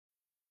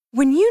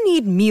When you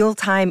need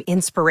mealtime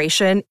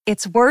inspiration,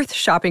 it's worth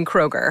shopping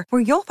Kroger,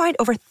 where you'll find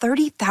over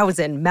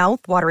 30,000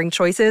 mouth-watering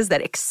choices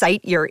that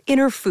excite your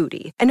inner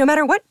foodie. And no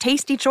matter what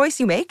tasty choice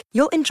you make,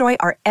 you'll enjoy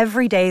our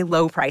everyday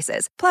low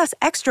prices, plus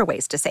extra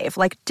ways to save,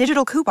 like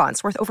digital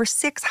coupons worth over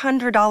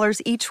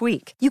 $600 each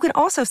week. You can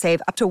also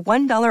save up to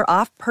 $1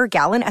 off per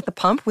gallon at the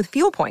pump with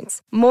fuel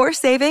points. More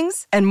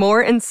savings and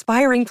more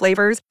inspiring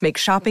flavors make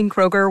shopping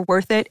Kroger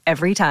worth it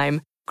every time.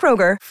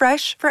 Kroger,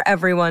 fresh for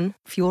everyone.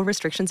 Fuel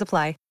restrictions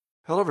apply.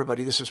 Hello,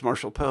 everybody. This is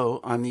Marshall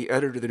Poe. I'm the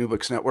editor of the New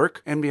Books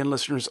Network. NBN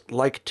listeners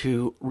like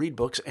to read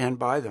books and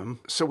buy them.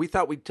 So we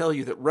thought we'd tell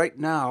you that right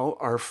now,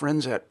 our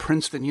friends at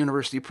Princeton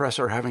University Press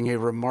are having a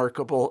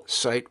remarkable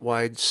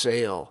site-wide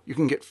sale. You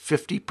can get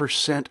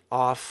 50%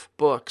 off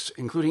books,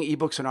 including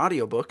ebooks and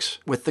audiobooks,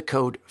 with the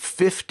code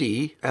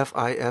 50,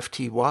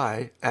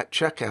 F-I-F-T-Y, at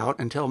checkout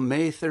until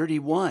May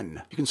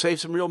 31. You can save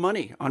some real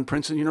money on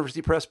Princeton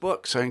University Press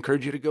books. I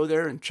encourage you to go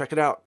there and check it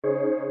out.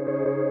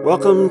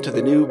 Welcome to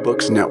the New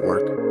Books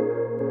Network.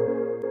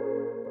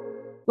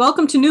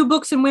 Welcome to New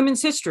Books in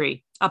Women's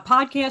History, a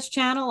podcast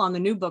channel on the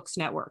New Books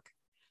Network.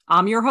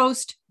 I'm your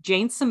host,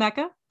 Jane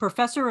Semeka,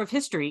 professor of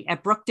history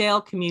at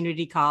Brookdale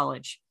Community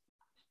College.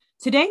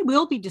 Today,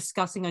 we'll be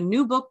discussing a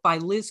new book by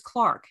Liz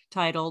Clark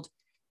titled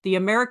The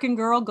American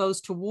Girl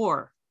Goes to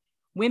War: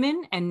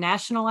 Women and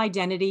National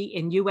Identity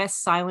in U.S.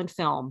 Silent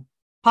Film,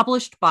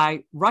 published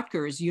by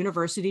Rutgers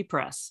University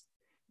Press.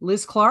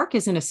 Liz Clark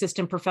is an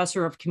assistant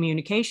professor of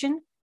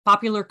communication,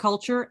 popular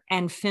culture,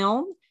 and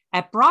film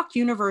at Brock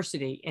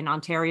University in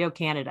Ontario,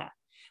 Canada,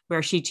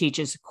 where she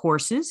teaches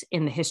courses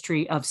in the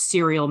history of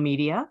serial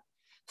media,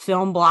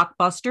 film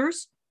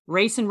blockbusters,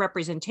 race and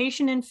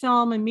representation in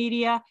film and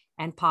media,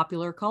 and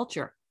popular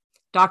culture.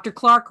 Dr.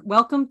 Clark,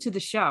 welcome to the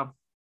show.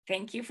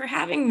 Thank you for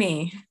having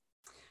me.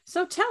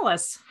 So tell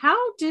us,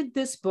 how did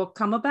this book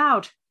come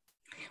about?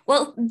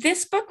 Well,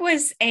 this book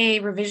was a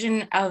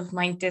revision of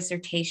my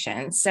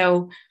dissertation.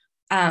 So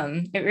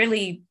it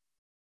really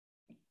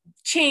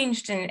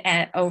changed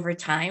over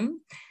time.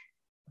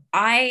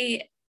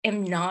 I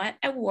am not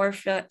a war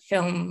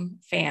film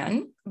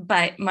fan,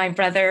 but my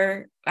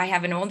brother, I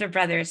have an older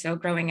brother, so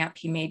growing up,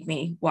 he made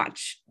me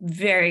watch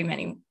very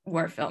many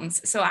war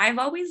films. So I've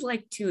always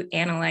liked to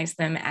analyze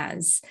them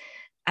as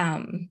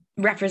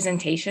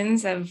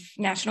representations of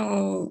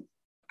national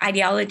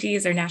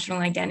ideologies or national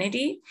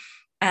identity.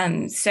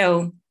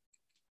 So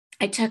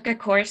I took a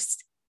course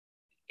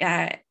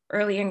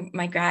early in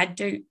my grad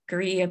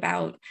degree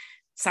about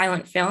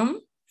silent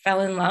film,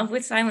 fell in love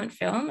with silent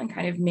film and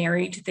kind of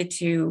married the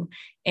two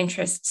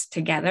interests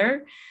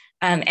together.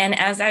 And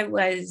as I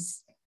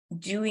was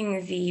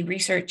doing the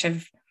research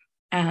of,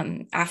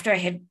 after I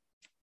had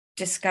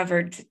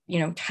discovered,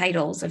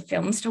 titles of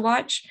films to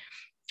watch,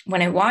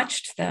 when I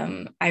watched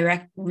them,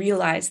 I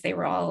realized they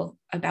were all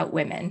about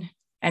women.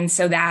 And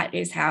so that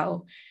is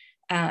how,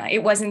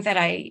 it wasn't that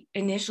I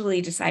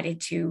initially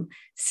decided to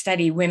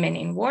study women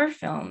in war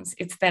films.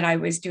 It's that I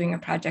was doing a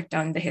project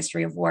on the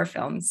history of war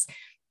films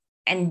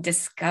and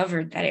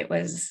discovered that it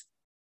was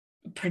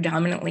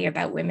predominantly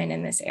about women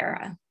in this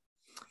era.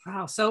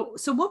 Wow. So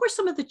what were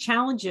some of the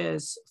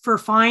challenges for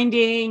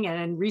finding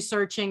and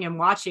researching and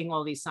watching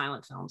all these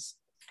silent films?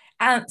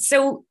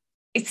 So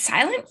it's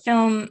silent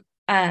film.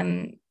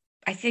 I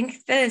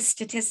think the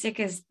statistic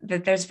is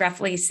that there's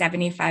roughly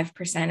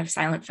 75% of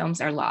silent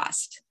films are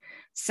lost.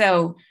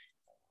 So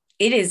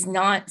it is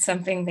not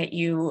something that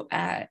you,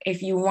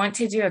 if you want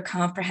to do a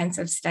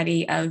comprehensive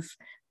study of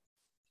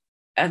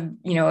a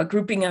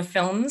grouping of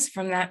films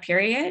from that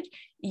period,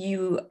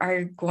 you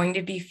are going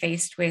to be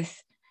faced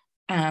with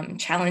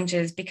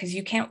challenges because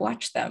you can't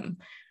watch them.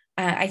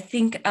 I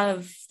think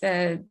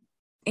in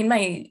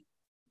my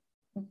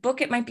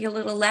book, it might be a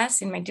little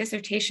less. In my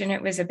dissertation,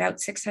 it was about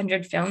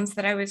 600 films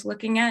that I was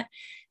looking at,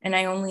 and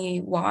I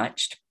only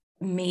watched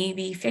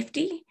maybe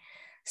 50.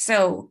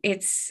 So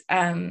it's,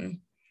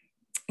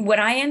 what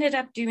I ended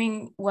up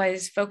doing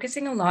was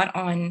focusing a lot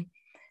on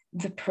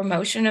the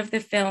promotion of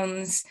the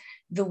films,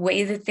 the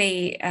way that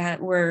they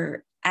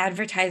were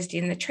advertised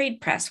in the trade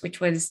press,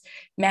 which was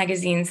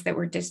magazines that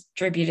were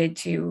distributed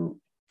to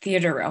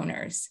theater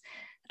owners.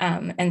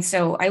 And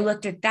so I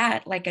looked at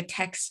that like a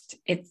text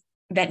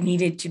that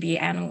needed to be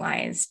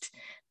analyzed.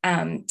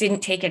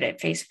 Didn't take it at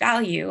face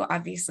value.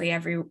 Obviously,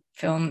 every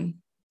film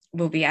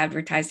will be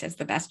advertised as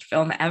the best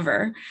film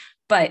ever,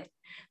 but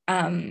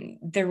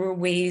there were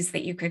ways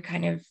that you could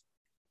kind of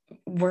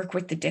work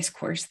with the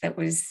discourse that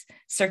was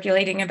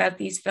circulating about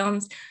these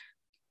films,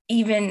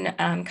 even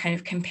kind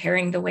of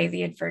comparing the way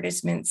the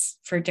advertisements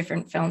for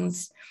different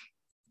films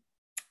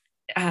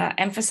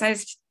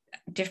emphasized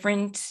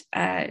different,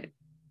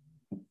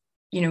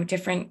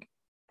 different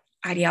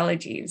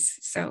ideologies.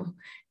 So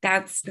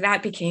that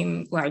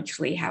became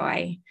largely how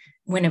I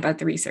went about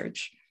the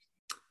research.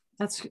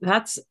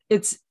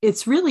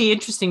 It's really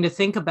interesting to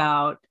think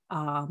about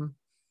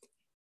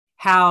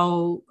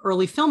how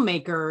early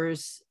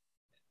filmmakers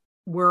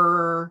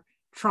were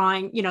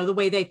trying, the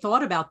way they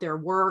thought about their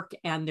work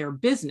and their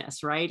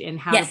business, right? And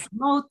how to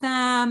promote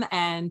them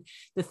and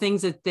the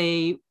things that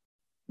they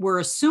were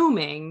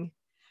assuming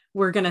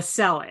we're going to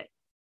sell it.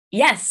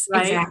 Yes,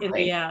 Right? exactly. In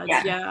the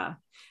ads, yeah.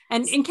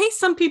 And in case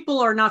some people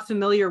are not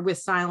familiar with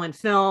silent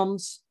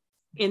films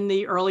in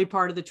the early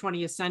part of the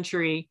 20th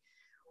century,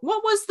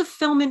 what was the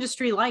film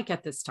industry like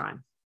at this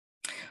time?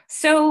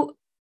 So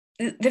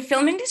the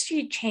film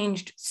industry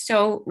changed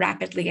so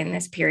rapidly in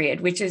this period,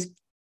 which is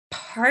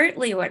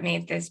partly what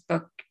made this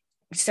book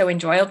so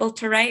enjoyable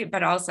to write,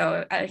 but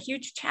also a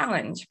huge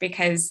challenge,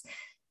 because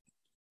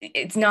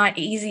it's not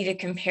easy to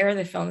compare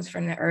the films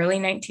from the early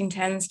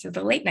 1910s to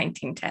the late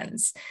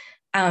 1910s.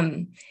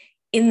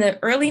 In the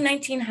early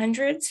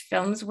 1900s,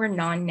 films were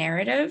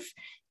non-narrative.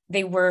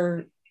 They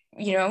were,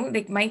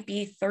 they might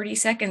be 30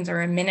 seconds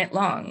or a minute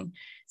long.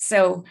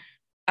 So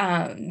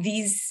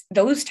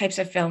those types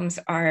of films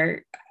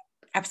are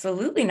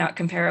absolutely not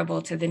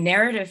comparable to the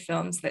narrative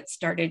films that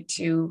started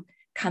to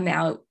come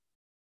out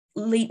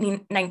late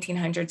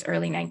 1900s,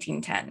 early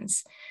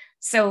 1910s.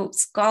 So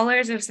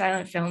scholars of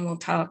silent film will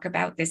talk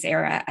about this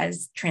era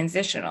as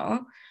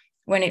transitional,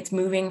 when it's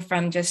moving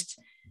from just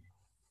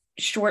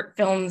short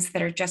films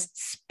that are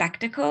just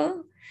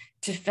spectacle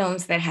to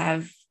films that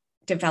have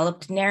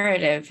developed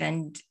narrative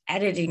and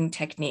editing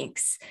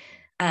techniques.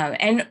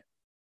 And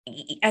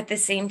at the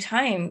same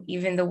time,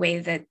 even the way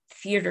that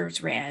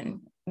theaters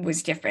ran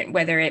was different,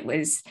 whether it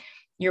was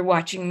you're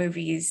watching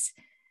movies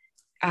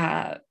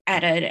at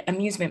an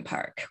amusement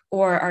park,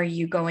 or are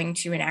you going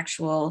to an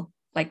actual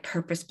like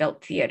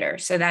purpose-built theater?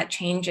 So that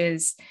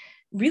changes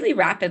really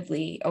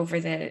rapidly over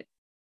the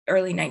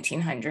early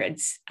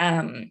 1900s.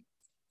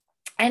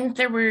 And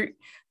there were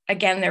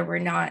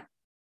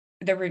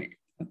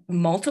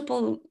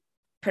multiple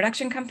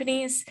production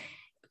companies.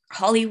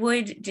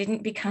 Hollywood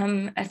didn't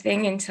become a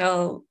thing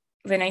until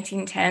the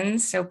 1910s.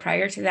 So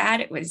prior to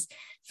that, it was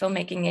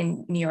filmmaking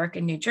in New York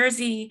and New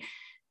Jersey,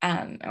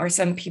 or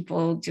some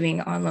people doing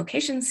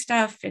on-location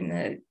stuff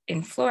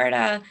in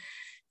Florida.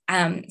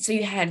 So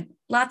you had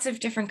lots of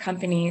different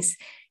companies.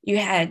 You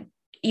had,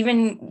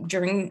 even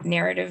during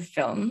narrative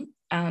film,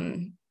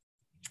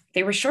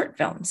 they were short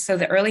films. So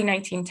the early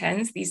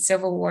 1910s, these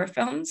Civil War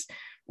films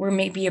were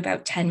maybe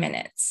about 10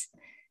 minutes.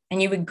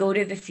 And you would go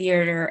to the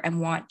theater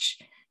and watch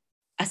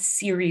a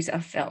series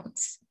of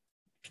films,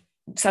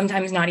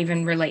 sometimes not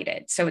even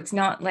related. So it's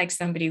not like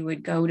somebody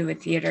would go to a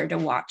theater to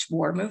watch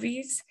war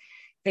movies.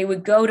 They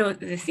would go to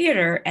the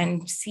theater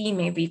and see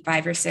maybe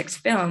 5 or 6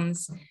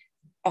 films,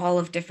 all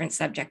of different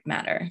subject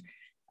matter.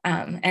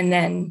 And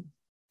then,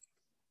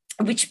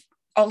 which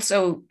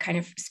also kind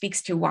of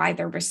speaks to why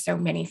there were so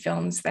many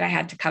films that I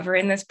had to cover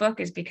in this book,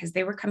 is because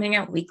they were coming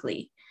out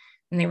weekly,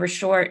 and they were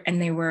short,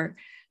 and they were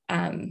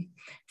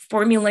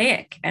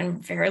formulaic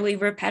and fairly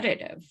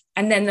repetitive.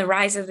 And then the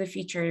rise of the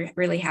feature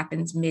really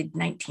happens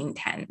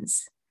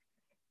mid-1910s.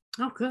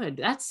 Oh, good.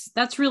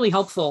 That's really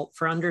helpful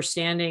for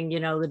understanding,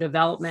 the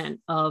development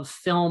of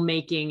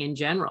filmmaking in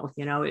general.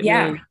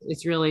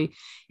 It's really,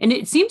 and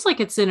it seems like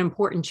it's an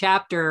important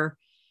chapter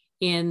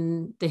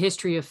in the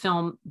history of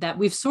film that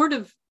we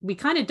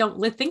kind of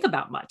don't think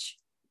about much.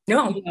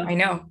 No, I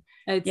know.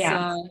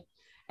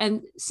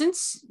 And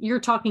since you're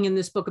talking in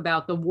this book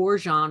about the war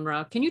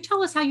genre, can you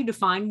tell us how you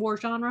define war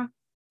genre?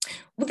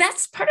 Well,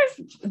 that's part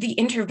of the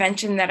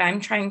intervention that I'm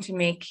trying to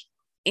make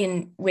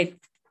with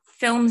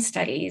film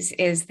studies,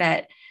 is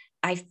that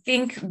I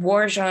think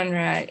war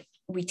genre,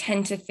 we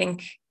tend to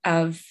think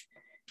of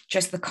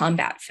just the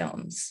combat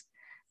films.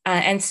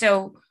 And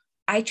so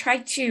I try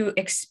to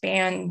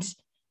expand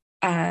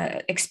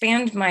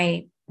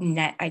my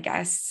net, I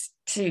guess,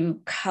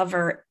 to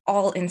cover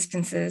all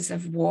instances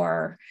of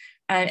war,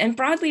 and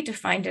broadly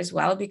defined as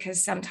well,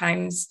 because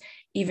sometimes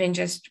even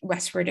just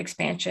westward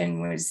expansion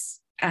was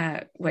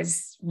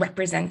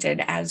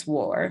represented as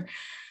war.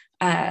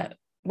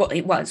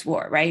 It was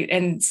war, right?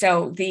 And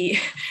so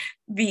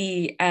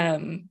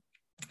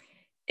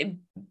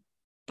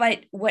but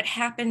what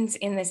happens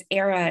in this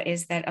era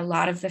is that a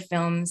lot of the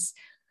films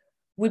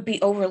would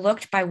be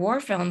overlooked by war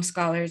film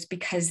scholars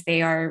because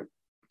they are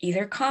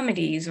either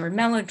comedies or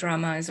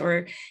melodramas,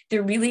 or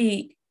they're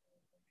really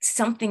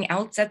something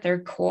else at their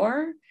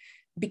core,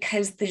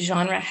 because the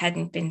genre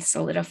hadn't been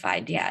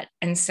solidified yet.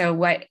 And so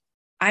what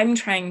I'm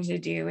trying to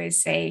do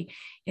is say,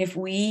 if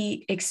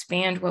we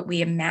expand what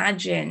we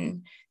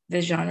imagine the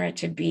genre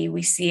to be,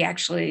 we see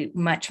actually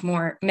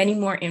many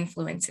more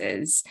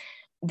influences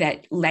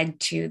that led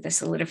to the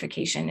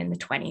solidification in the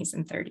 20s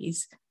and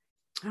 30s.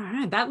 All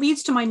right. That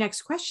leads to my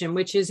next question,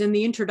 which is, in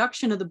the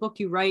introduction of the book,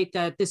 you write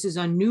that this is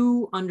a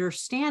new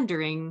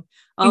understanding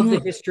of the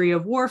history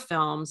of war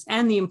films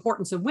and the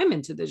importance of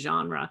women to the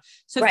genre.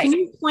 So Can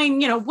you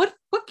explain,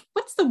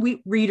 what's the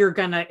reader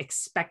going to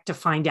expect to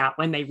find out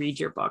when they read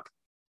your book?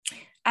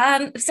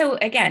 So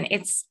again,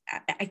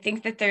 I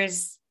think that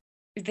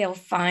they'll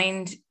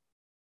find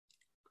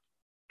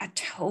a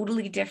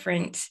totally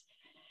different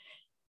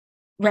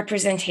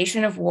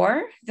representation of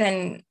war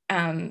than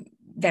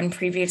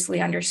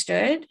previously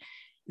understood.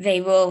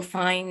 They will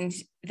find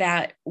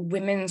that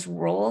women's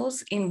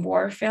roles in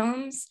war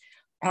films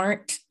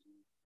aren't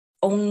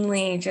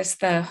only just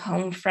the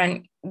home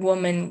front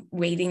woman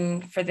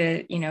waiting for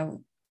their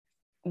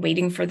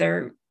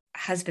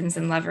husbands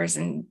and lovers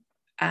and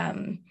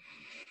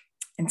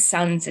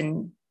sons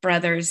and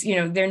brothers. You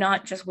know, they're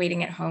not just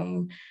waiting at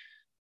home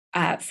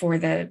for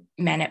the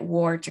men at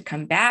war to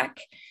come back.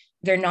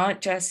 They're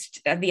not just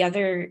the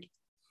other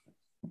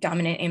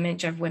dominant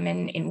image of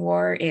women in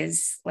war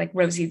is like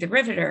Rosie the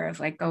Riveter, of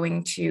like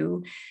going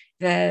to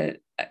the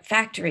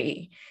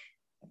factory.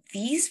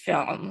 These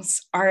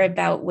films are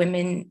about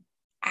women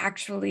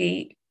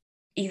actually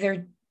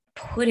either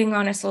putting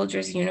on a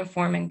soldier's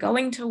uniform and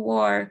going to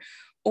war,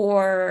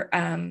 or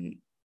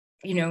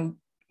you know,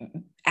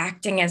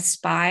 acting as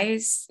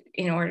spies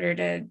in order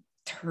to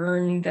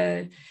turn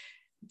the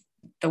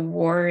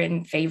war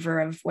in favor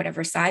of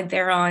whatever side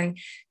they're on.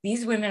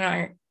 These women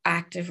are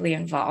actively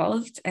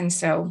involved. And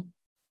so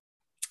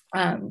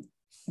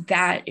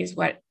that is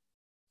what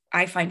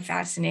I find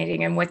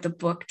fascinating, and what the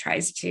book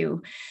tries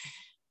to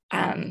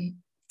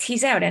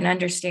tease out and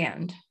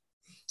understand.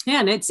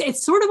 Yeah, and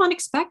it's sort of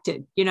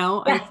unexpected, you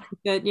know. Yeah. I think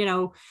that, you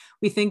know,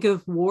 we think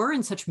of war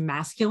in such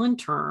masculine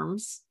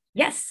terms.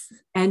 Yes.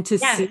 And to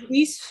see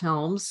these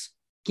films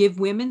give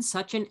women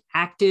such an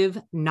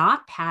active,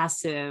 not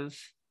passive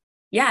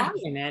part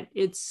in it,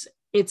 it's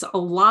a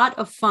lot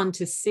of fun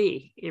to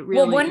see. It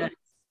really is.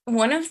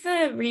 One of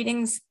the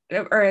readings,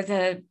 or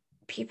the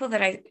people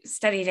that I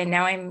studied, and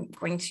now I'm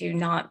going to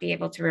not be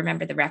able to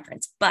remember the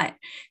reference, but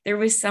there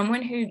was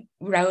someone who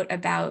wrote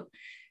about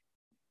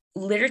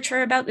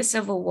literature about the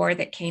Civil War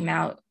that came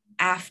out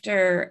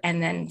after,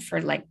 and then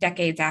for like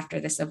decades after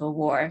the Civil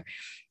War.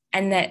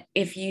 And that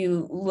if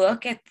you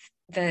look at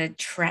the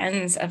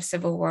trends of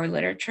Civil War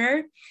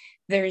literature,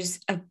 there's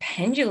a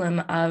pendulum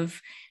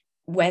of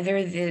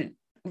whether the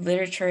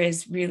literature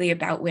is really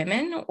about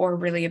women or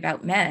really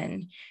about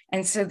men.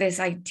 And so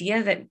this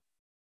idea that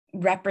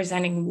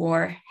representing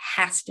war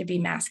has to be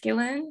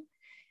masculine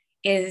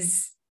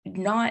is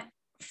not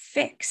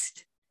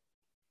fixed.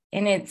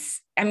 And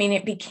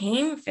it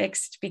became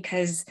fixed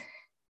because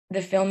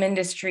the film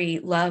industry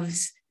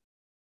loves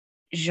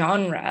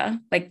genre,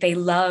 like they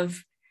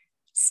love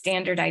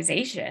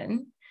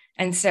standardization.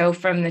 And so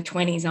from the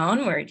 20s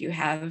onward, you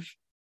have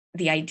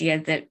the idea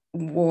that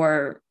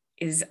war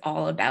is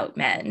all about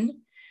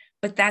men,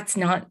 but that's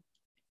not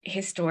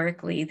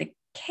historically the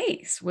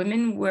case.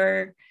 Women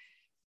were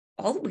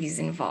always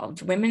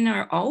involved. Women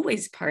are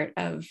always part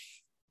of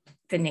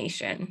the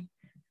nation.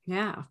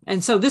 Yeah.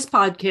 And so this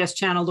podcast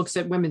channel looks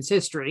at women's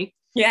history.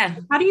 Yeah.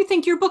 How do you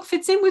think your book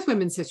fits in with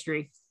women's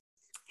history?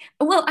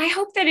 Well, I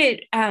hope that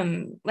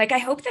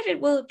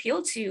it will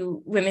appeal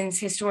to women's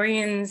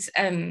historians,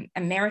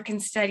 American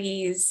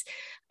studies,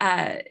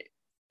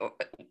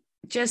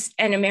 just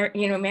an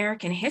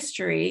American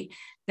history,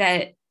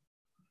 that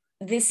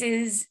this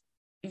is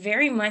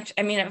very much,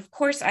 I mean, of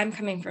course, I'm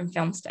coming from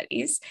film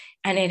studies,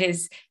 and it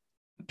is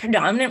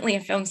predominantly a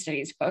film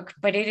studies book,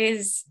 but it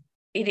is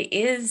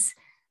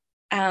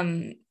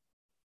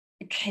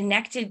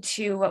connected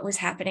to what was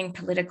happening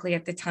politically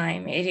at the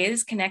time. It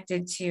is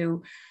connected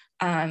to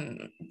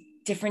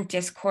different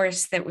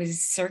discourse that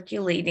was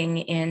circulating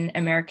in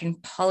American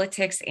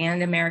politics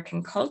and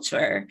American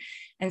culture.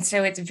 And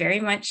so it's very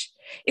much,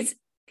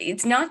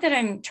 it's not that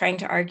I'm trying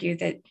to argue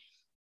that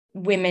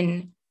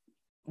women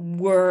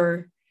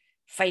were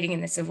fighting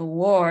in the Civil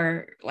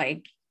War.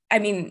 Like, I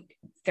mean,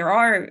 there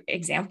are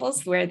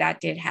examples where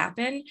that did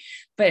happen,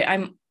 but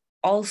I'm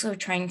also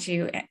trying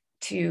to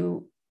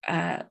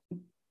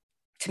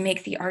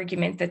make the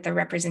argument that the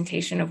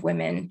representation of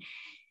women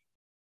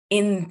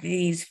in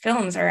these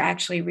films are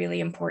actually really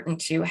important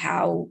to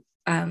how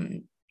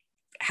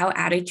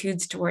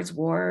attitudes towards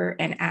war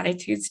and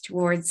attitudes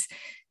towards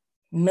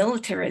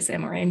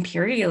militarism or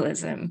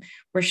imperialism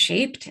were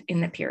shaped in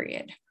the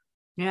period.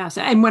 Yes.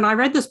 And when I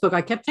read this book,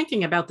 I kept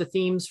thinking about the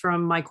themes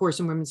from my course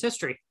in women's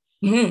history.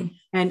 Mm-hmm.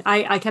 And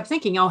I kept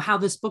thinking, how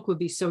this book would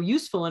be so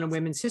useful in a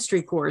women's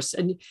history course.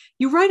 And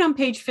you write on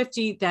page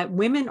 50 that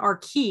women are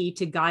key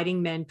to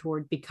guiding men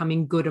toward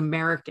becoming good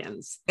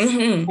Americans.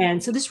 Mm-hmm.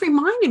 And so this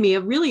reminded me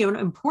of really an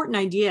important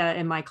idea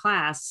in my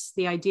class,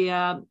 the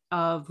idea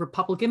of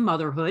Republican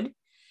motherhood.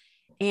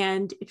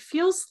 And it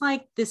feels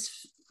like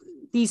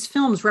these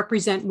films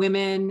represent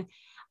women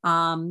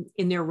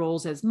in their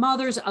roles as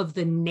mothers of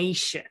the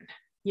nation.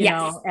 You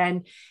know,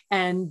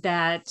 and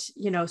that,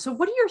 so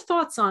what are your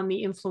thoughts on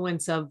the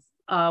influence of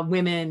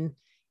women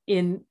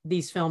in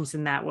these films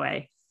in that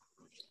way?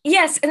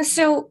 Yes. And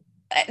so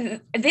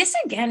this,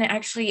 again,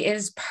 actually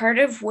is part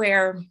of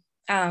where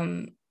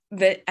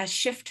a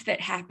shift that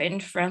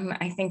happened from,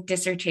 I think,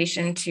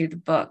 dissertation to the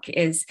book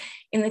is.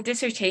 In the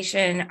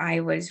dissertation,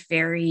 I was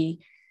very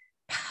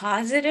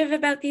positive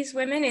about these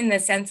women, in the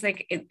sense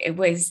like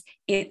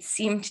it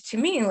seemed to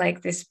me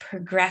like this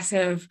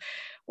progressive,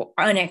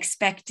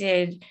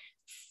 unexpected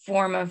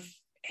form of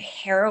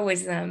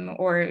heroism,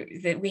 or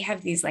that we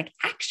have these like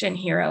action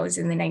heroes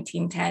in the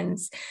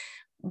 1910s.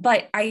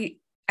 But I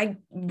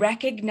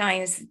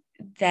recognize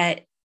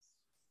that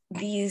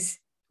these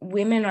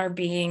women are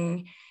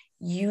being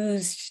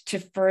used to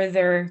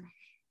further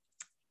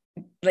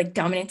like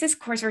dominant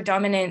discourse or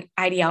dominant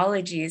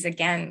ideologies,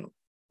 again,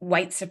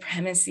 white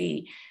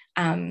supremacy,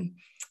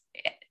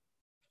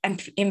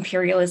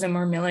 imperialism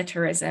or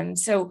militarism.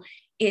 So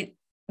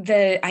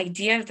the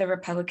idea of the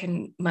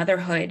Republican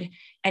motherhood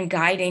and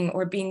guiding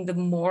or being the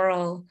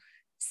moral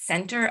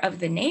center of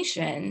the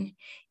nation,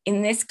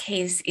 in this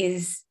case,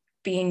 is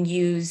being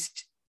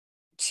used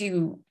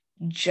to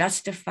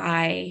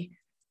justify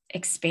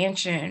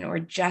expansion or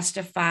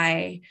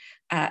justify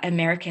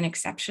American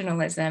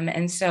exceptionalism.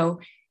 And so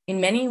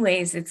in many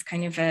ways, it's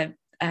kind of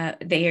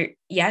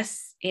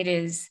yes,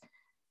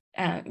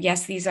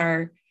 these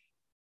are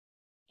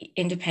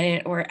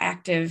independent or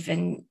active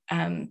and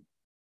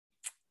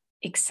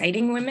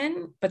exciting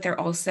women, but they're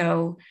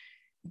also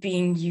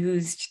being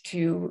used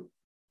to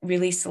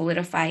really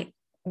solidify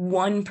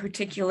one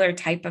particular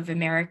type of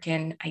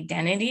American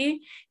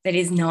identity that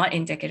is not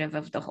indicative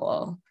of the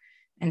whole.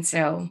 And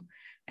so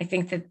I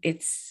think that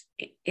it's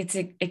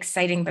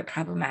exciting but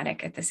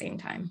problematic at the same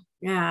time.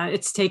 Yeah,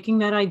 it's taking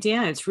that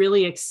idea, it's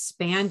really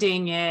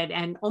expanding it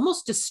and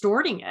almost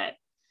distorting it.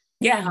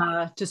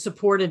 Yeah. To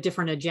support a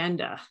different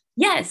agenda.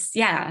 Yes,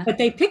 yeah. But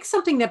they picked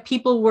something that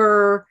people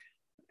were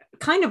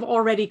kind of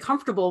already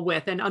comfortable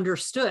with and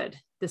understood,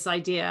 this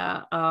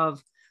idea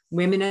of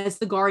women as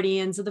the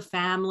guardians of the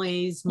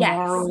families, yes,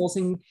 morals,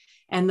 and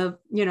the,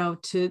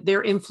 to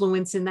their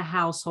influence in the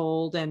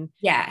household, and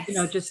yes,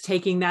 just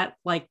taking that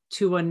like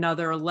to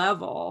another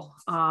level.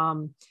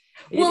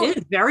 It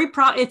is very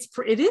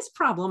it is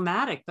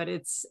problematic, but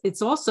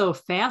it's also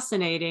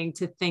fascinating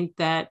to think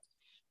that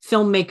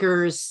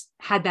filmmakers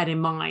had that in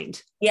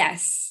mind.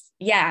 Yes.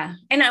 Yeah.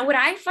 And what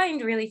I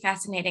find really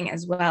fascinating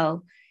as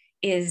well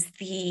is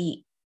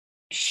the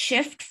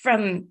shift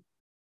from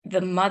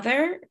the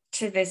mother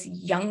to this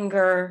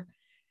younger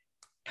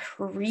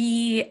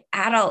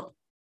pre-adulthood.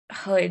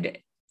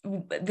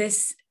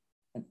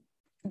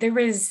 There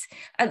was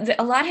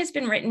a lot has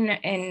been written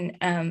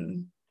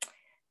in,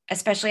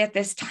 especially at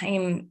this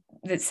time,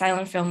 that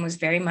silent film was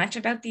very much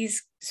about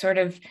these sort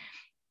of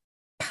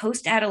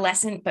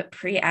post-adolescent but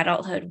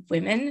pre-adulthood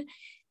women,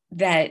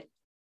 that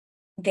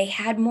they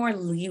had more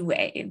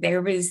leeway.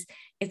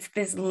 It's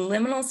this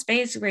liminal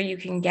space where you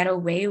can get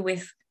away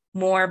with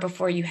more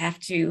before you have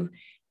to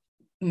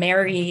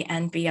marry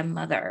and be a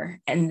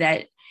mother, and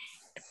that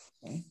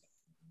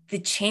the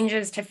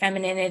changes to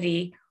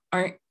femininity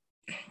weren't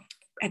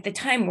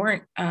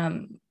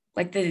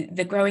like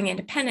the growing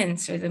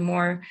independence or the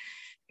more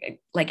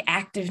like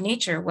active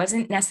nature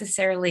wasn't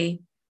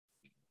necessarily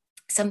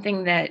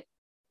something that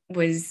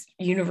was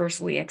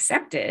universally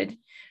accepted,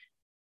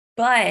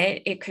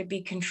 but it could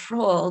be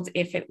controlled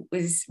if it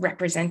was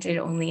represented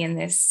only in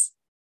this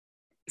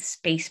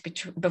space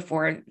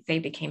before they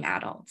became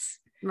adults.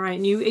 Right.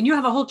 And you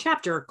have a whole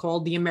chapter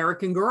called The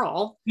American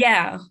Girl.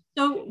 Yeah.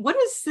 So what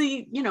does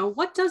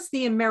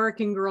the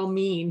American Girl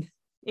mean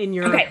in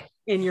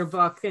your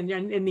book and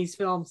in these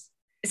films?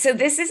 So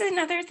this is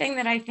another thing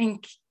that I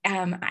think,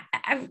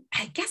 I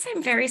guess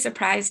I'm very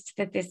surprised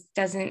that that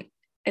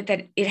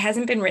it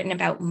hasn't been written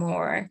about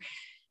more.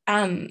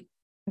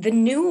 The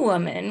New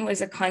Woman was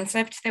a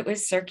concept that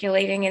was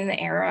circulating in the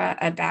era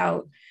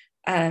about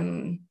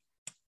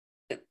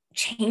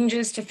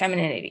changes to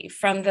femininity,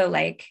 from the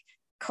like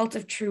cult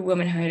of true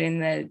womanhood in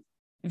the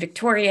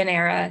Victorian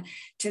era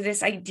to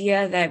this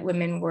idea that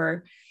women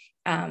were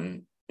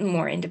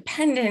more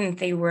independent.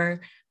 They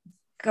were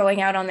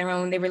going out on their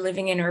own. They were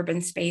living in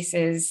urban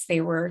spaces.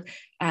 They were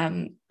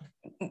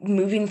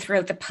moving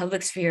throughout the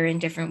public sphere in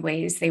different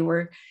ways.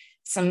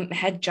 Some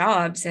had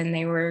jobs, and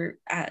they were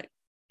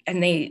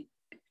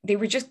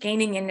just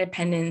gaining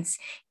independence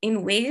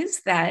in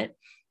ways that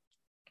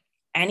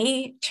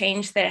any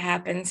change that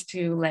happens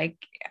to a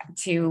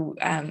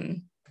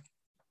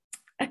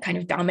kind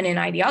of dominant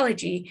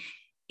ideology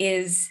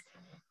is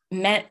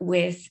met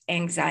with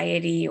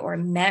anxiety or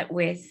met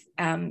with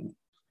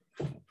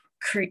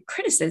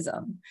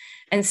criticism.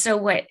 And so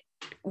what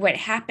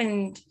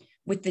happened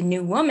with the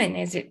New Woman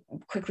is it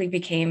quickly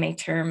became a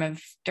term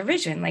of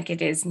derision. Like it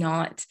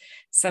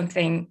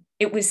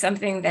was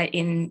something that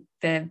in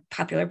the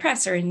popular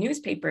press or in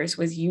newspapers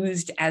was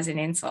used as an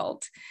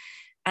insult.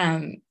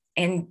 And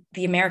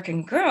the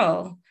American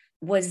Girl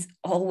was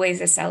always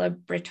a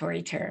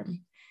celebratory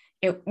term.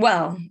 It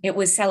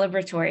was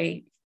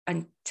celebratory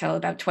until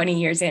about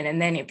 20 years in,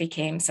 and then it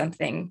became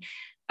something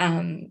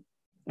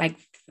like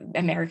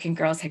American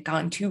Girls had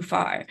gone too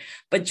far.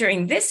 But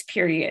during this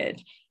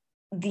period,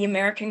 the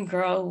American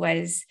Girl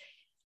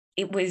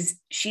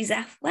she's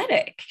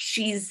athletic.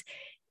 She's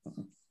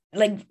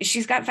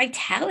got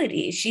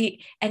vitality.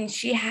 She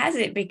has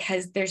it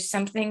because there's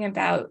something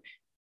about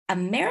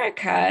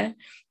America.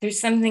 There's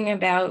something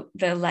about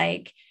the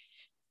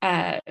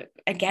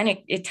again,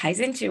 it ties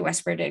into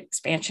westward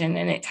expansion,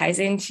 and it ties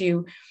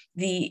into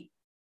the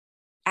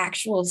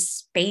actual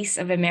space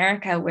of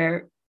America,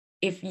 where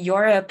if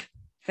Europe,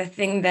 the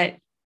thing that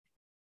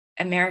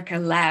America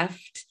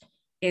left,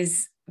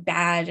 is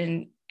bad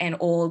and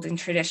old and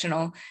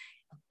traditional,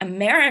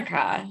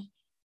 America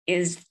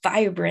is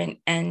vibrant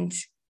and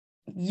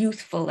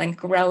youthful and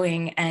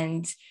growing,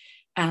 and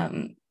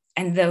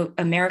the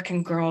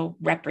American Girl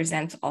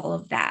represents all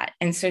of that.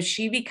 And so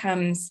she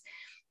becomes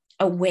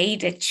a way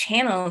to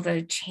channel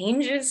the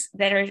changes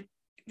that are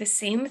the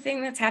same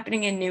thing that's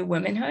happening in New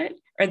Womanhood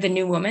or the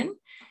New Woman,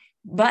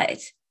 but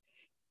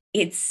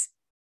it's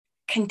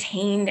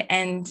contained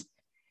and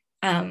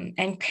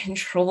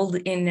controlled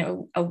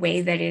in a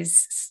way that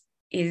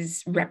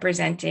is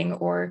representing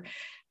or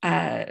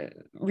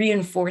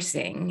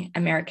reinforcing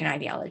American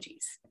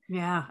ideologies.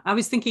 Yeah, I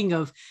was thinking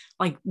of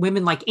like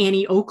women like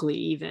Annie Oakley,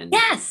 even.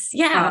 Yes,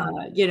 yeah.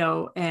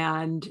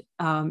 And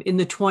in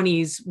the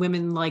 20s,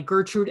 women like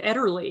Gertrude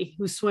Ederle,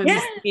 who swims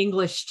the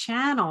English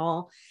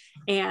Channel.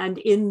 And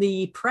in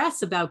the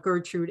press about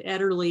Gertrude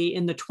Ederle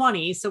in the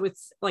 20s, so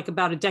it's like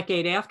about a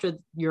decade after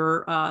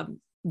your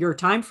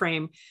time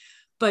frame,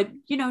 but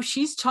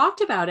she's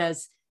talked about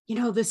as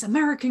this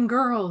American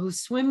girl who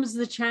swims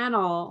the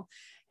Channel,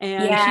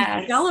 and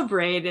she's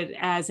celebrated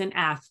as an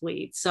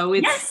athlete. So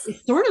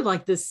it's sort of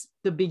like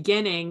the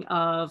beginning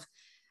of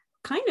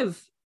kind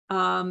of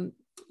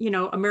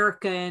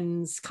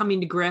Americans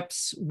coming to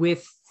grips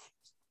with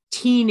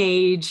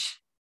teenage.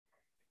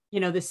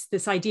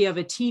 This idea of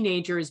a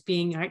teenager as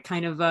being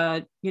kind of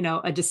a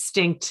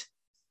distinct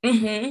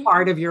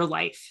part of your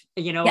life.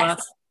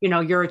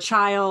 You're a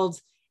child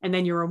and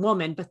then you're a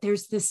woman, but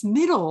there's this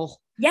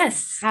middle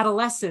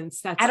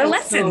adolescence that's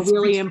also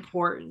really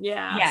important.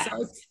 Yeah.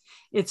 So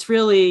it's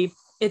really,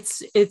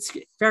 it's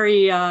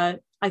very, I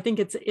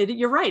think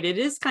you're right. It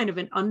is kind of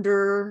an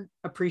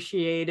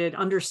underappreciated,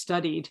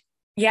 understudied.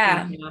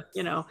 Yeah.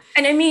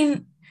 And I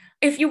mean,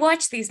 if you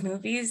watch these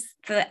movies,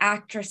 the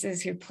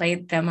actresses who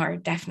played them are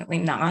definitely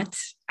not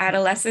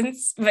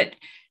adolescents, but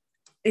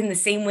in the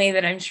same way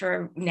that I'm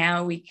sure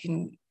now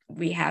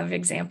we have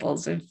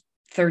examples of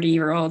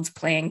 30-year-olds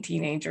playing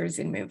teenagers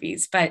in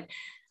movies. But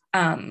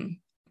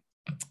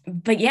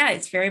yeah,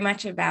 it's very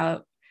much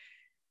about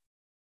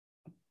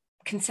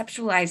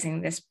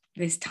conceptualizing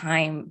this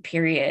time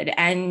period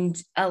and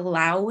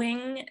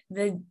allowing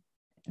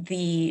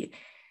the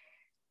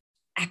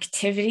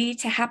activity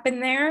to happen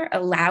there,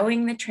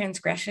 allowing the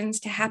transgressions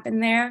to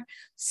happen there,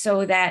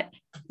 so that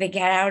they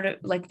get out of,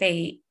 like,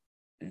 they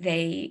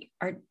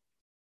are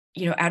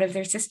out of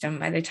their system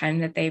by the time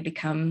that they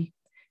become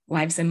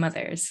wives and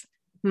mothers.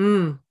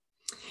 And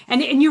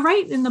you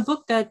write in the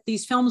book that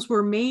these films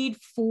were made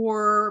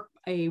for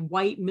a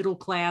white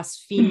middle-class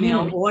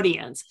female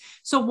audience.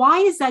 So why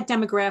is that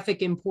demographic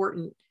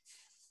important?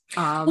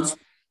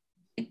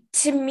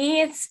 To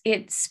me,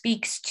 it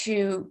speaks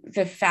to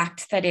the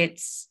fact that it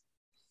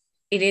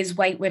is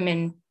white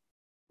women,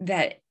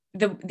 that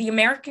the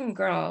American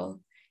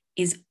girl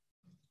is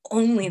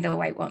only the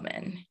white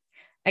woman.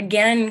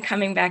 Again,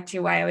 coming back to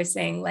why I was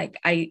saying, like,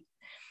 I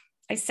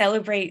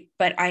celebrate,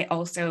 but I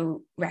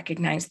also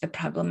recognize the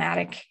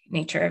problematic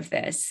nature of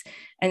this.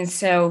 And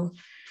so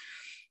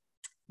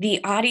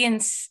the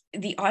audience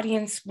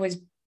was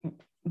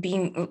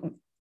being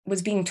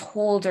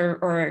told,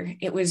 or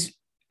it was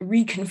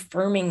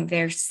reconfirming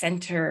their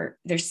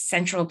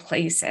central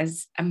place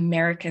as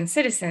American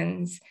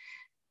citizens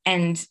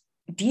and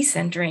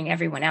decentering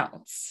everyone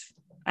else.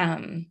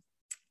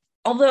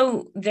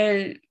 Although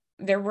there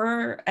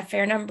were a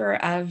fair number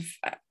of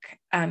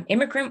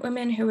immigrant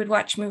women who would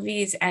watch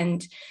movies,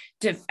 and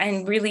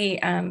really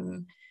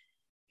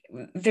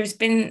there's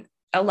been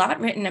a lot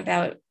written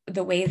about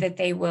the way that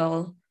they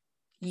will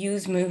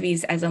use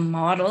movies as a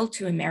model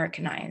to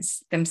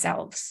Americanize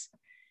themselves.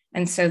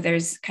 And so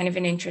there's kind of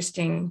an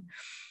interesting,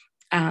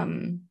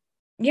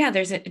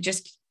 there's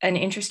just an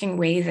interesting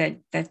way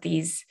that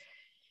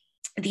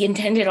the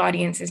intended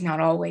audience is not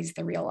always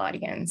the real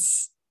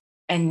audience,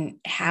 and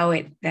how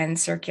it then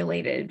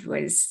circulated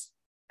was,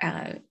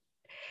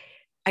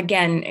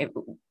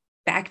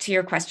 back to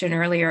your question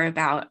earlier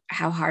about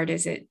how hard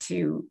is it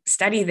to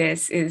study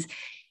this,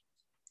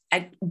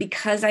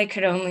 because I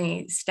could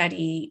only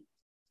study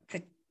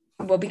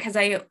because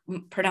I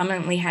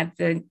predominantly had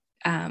the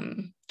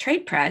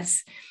trade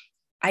press,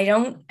 I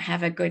don't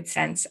have a good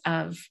sense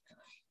of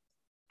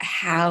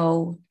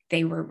how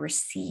they were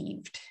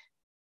received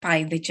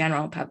by the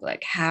general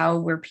public. How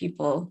were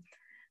people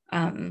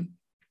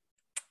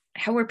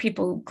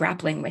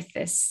grappling with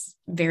this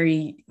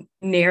very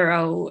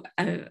narrow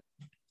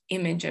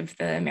image of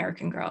the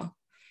American girl?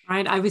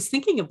 Right. I was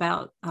thinking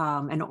about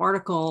an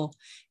article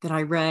that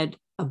I read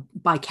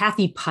by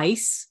Kathy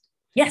Pice.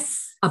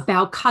 Yes.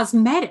 About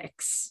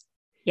cosmetics.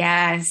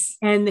 Yes.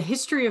 And the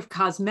history of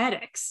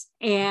cosmetics,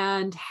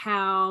 and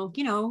how,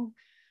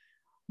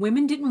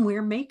 women didn't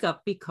wear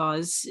makeup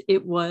because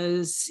it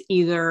was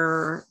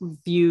either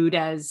viewed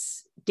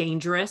as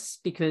dangerous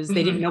because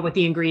they didn't know what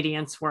the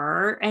ingredients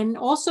were, and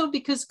also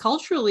because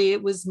culturally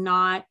it was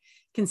not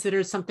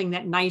considered something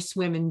that nice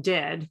women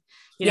did.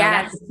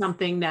 That's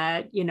something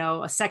that,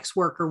 a sex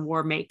worker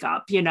wore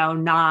makeup,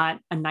 not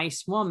a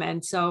nice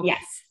woman. So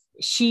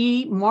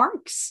she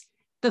marks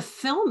the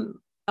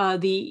film,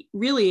 the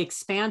really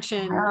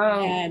expansion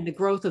and the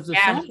growth of the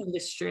film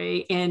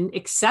industry and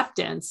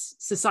acceptance,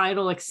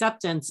 societal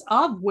acceptance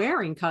of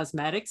wearing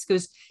cosmetics,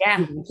 because you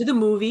went to the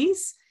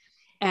movies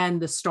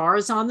and the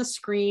stars on the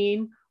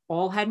screen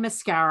all had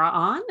mascara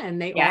on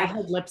and they all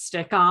had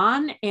lipstick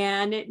on,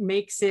 and it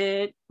makes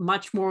it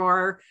much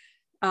more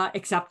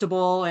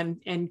acceptable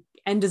and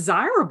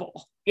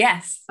desirable.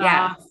 Yes.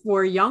 Yeah.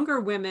 For younger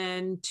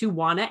women to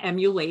want to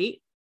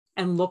emulate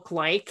and look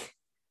like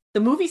the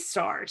movie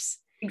stars.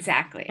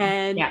 Exactly.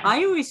 And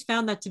I always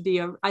found that to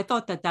be I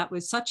thought that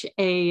was such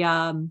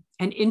an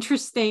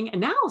interesting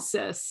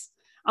analysis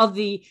of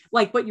the,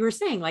 like what you were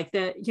saying, like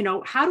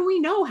how do we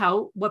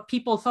know what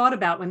people thought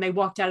about when they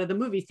walked out of the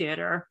movie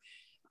theater?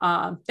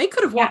 They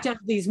could have walked out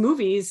of these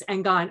movies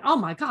and gone, oh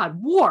my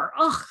God, war.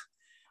 Ugh.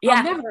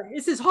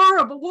 This is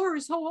horrible. War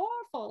is so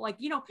awful. Like,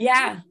 think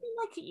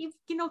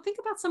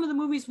about some of the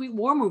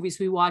war movies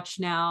we watch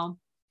now,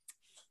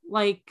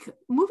 like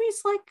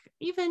movies like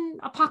even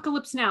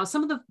Apocalypse Now,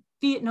 some of the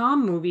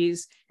Vietnam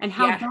movies, and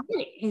how that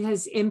it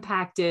has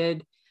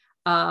impacted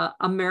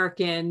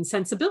American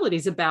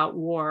sensibilities about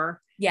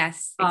war.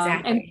 Yes,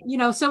 exactly.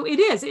 And so it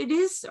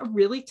is a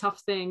really tough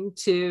thing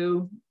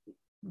to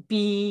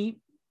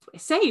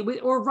say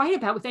or write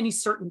about with any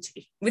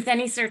certainty.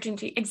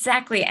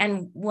 Exactly.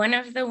 And one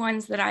of the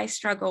ones that I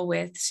struggle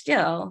with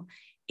still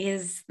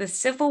is the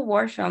Civil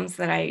War films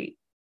that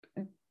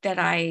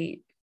I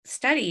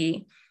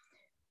study.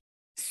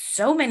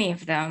 So many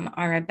of them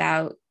are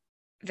about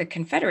the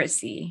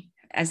Confederacy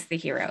as the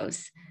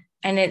heroes.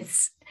 And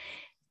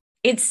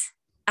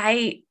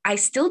I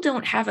still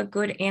don't have a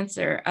good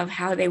answer of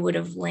how they would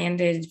have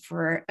landed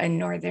for a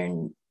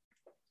Northern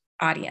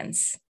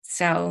audience.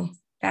 So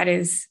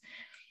that's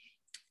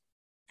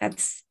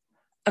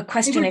a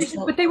question.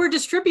 But they were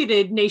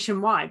distributed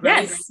nationwide,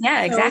 right? Yes.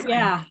 Yeah, exactly.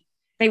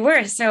 They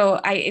were. So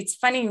it's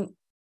funny,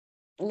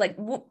 like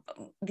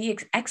the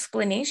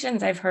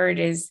explanations I've heard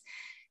is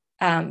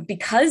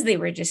because they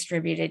were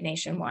distributed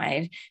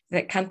nationwide,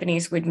 that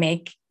companies would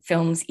make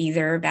films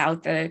either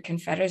about the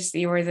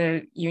Confederacy or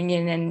the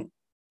Union, and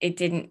it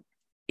didn't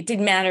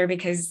matter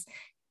because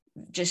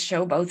just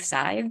show both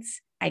sides,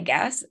 I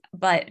guess.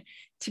 But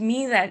to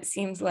me, that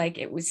seems like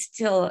it was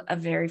still a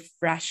very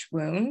fresh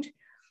wound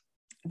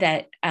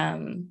that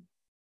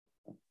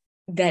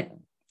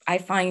I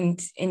find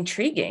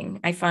intriguing.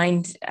 I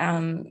find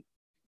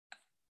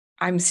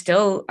I'm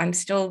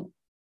still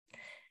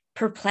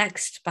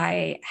perplexed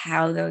by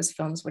how those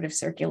films would have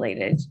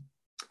circulated.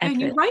 And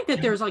you're right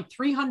that there's like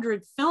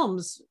 300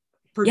 films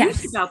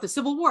produced about the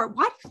Civil War.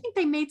 Why do you think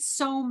they made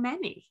so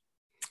many?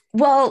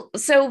 Well,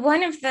 so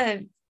one of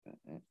the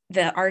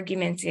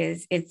arguments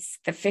is it's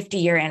the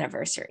 50-year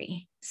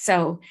anniversary.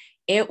 So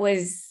it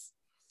was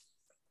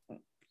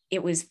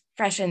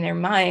fresh in their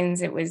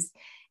minds. It was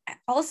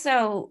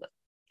also,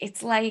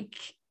 it's like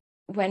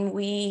when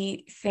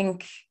we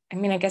think,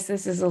 I guess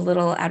this is a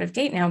little out of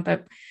date now,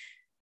 but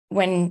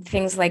when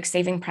things like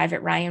Saving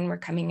Private Ryan were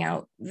coming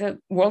out, the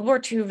World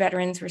War II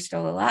veterans were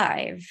still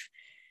alive.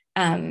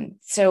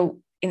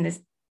 So in the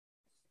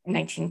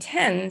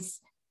 1910s,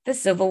 the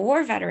Civil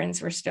War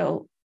veterans were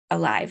still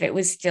alive. It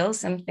was still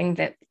something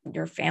that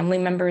your family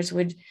members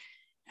would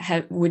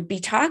be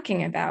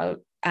talking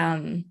about.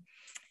 And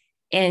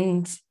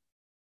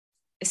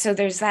so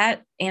there's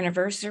that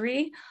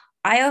anniversary.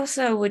 I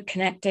also would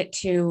connect it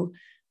to,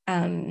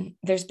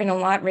 there's been a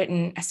lot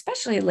written,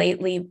 especially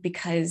lately,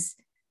 because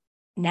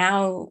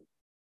now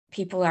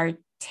people are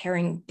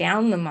tearing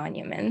down the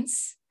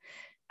monuments,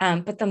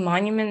 but the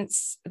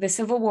monuments, the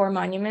Civil War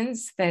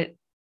monuments that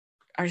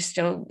are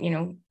still,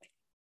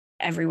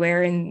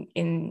 everywhere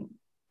in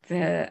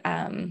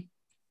the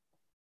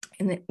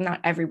not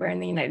everywhere in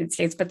the United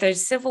States, but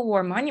there's Civil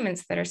War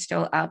monuments that are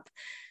still up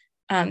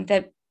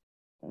that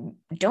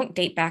don't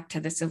date back to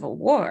the Civil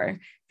War.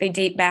 They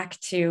date back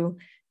to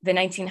the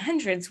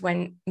 1900s,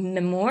 when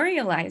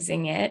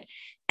memorializing it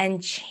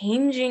and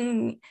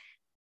changing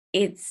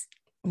its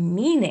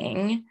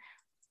meaning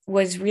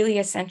was really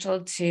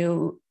essential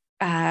to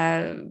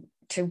kind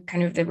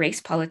of the race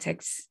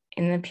politics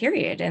in the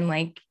period,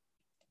 and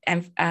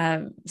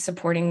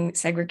supporting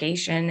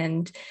segregation.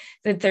 And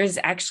that there's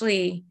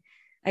actually,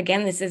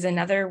 again, this is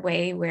another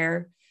way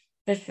where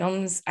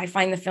I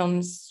find the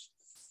films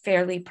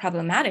fairly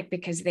problematic,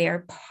 because they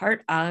are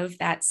part of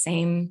that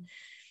same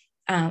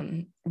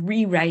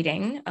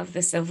rewriting of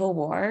the Civil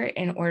War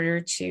in order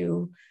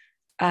to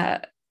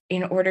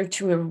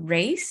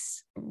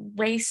erase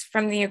race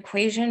from the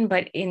equation,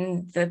 but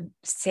in the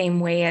same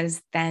way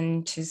as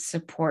then to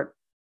support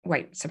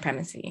white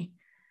supremacy.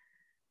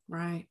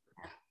 Right.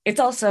 It's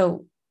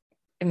also,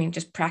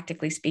 just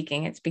practically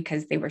speaking, it's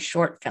because they were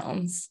short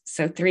films.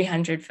 So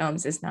 300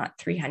 films is not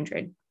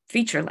 300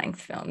 feature-length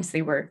films.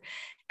 They were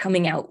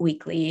coming out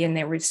weekly, and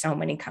there were so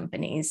many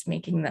companies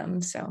making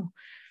them. So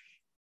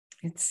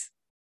it's,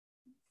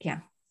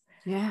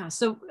 Yeah.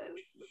 So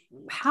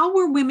how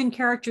were women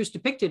characters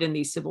depicted in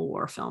these Civil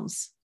War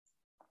films?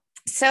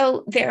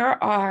 So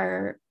there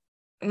are,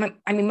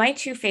 my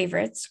two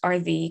favorites are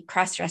the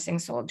cross-dressing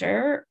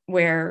soldier,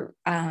 where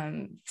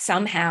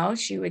somehow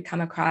she would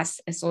come across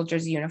a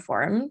soldier's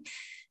uniform.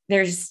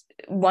 There's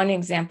one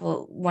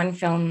example, one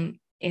film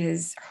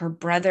is her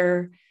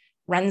brother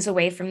runs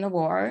away from the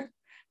war,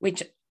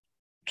 which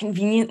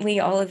conveniently,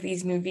 all of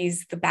these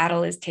movies, the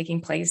battle is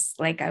taking place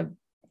like a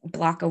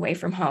block away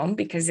from home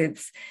because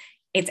it's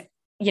it's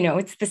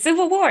the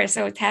Civil War,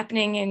 so it's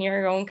happening in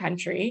your own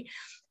country.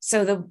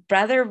 So the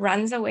brother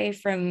runs away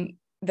from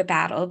the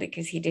battle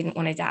because he didn't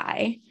want to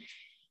die,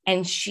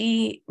 and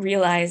she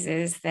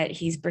realizes that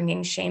he's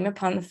bringing shame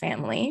upon the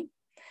family.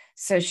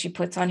 So she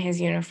puts on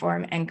his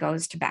uniform and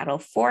goes to battle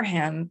for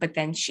him, but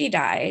then she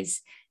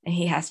dies and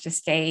he has to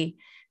stay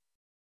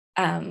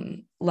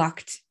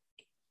locked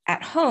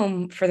at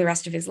home for the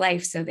rest of his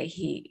life so that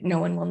no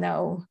one will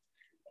know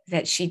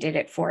that she did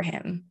it for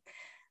him.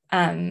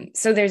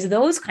 So there's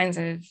those kinds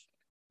of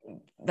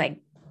like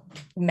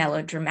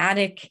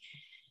melodramatic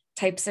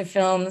types of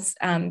films.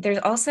 There's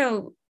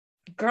also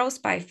girl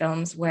spy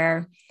films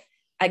where,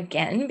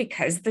 again,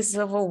 because the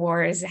Civil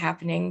War is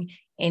happening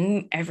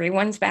in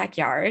everyone's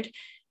backyard,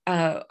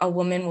 a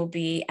woman will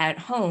be at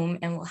home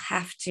and will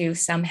have to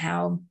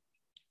somehow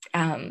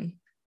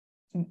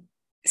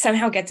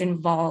gets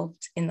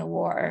involved in the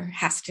war,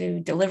 has to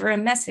deliver a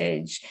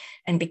message.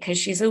 And because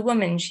she's a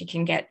woman, she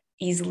can get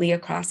easily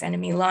across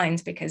enemy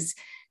lines because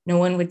no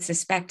one would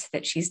suspect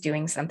that she's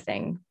doing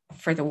something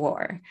for the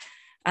war.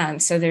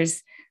 So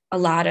there's a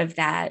lot of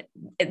that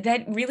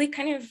really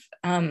kind of,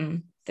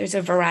 there's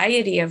a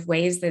variety of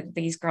ways that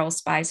these girl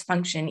spies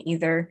function,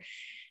 either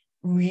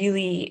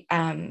really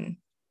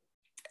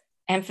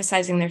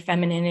emphasizing their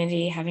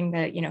femininity, having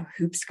the,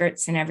 hoop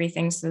skirts and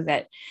everything so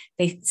that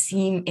they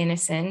seem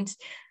innocent.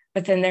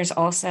 But then there's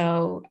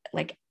also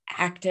like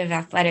active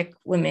athletic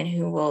women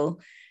who will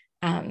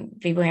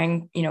be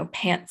wearing,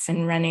 pants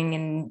and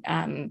running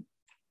and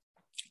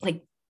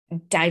like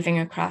diving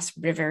across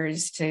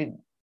rivers to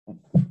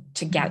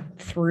get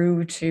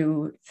through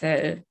to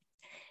the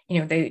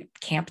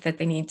camp that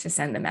they need to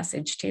send the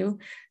message to.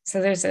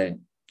 So there's a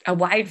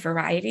wide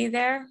variety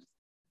there.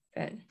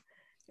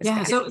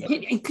 Yeah. So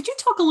could you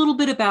talk a little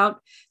bit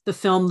about the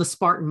film, The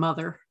Spartan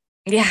Mother?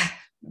 Yeah.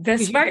 The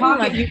Spartan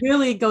Mother. You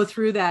really go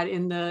through that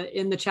in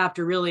the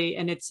chapter, really.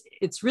 And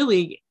it's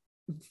really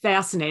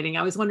fascinating.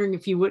 I was wondering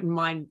if you wouldn't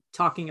mind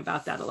talking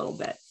about that a little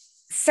bit.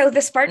 So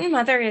The Spartan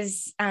Mother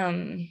is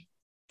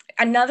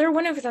another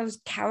one of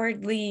those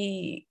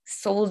cowardly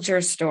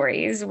soldier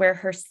stories where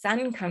her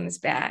son comes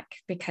back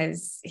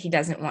because he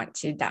doesn't want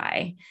to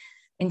die.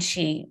 And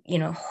she,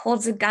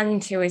 holds a gun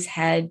to his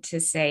head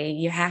to say,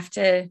 you have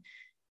to,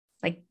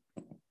 like,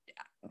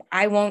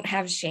 I won't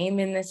have shame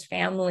in this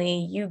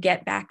family. You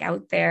get back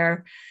out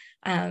there.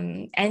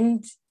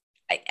 And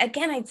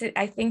again,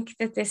 I think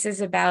that this is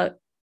an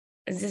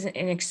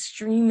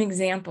extreme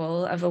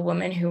example of a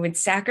woman who would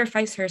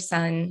sacrifice her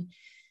son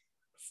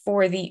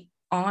for the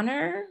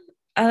honor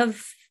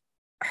of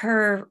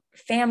her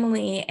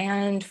family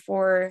and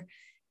for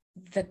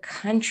the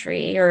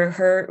country, or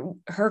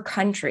her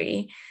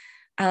country,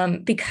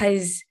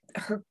 because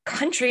her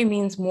country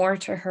means more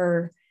to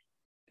her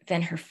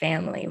than her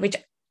family, which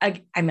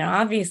I mean,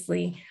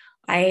 obviously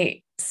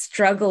I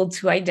struggled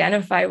to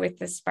identify with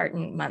the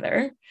Spartan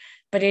mother,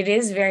 but it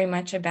is very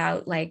much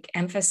about like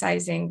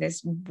emphasizing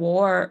this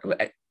war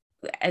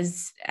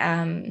as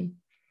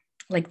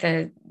like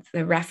the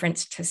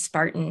reference to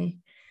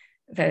Spartan,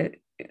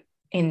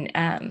 in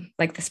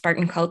the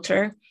Spartan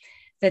culture,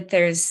 that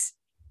there's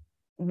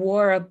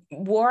war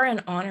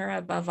and honor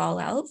above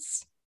all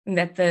else, and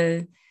that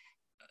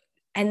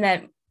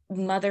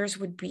mothers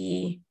would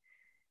be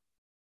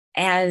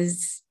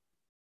as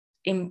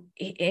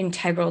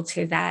integral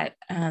to that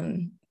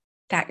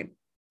that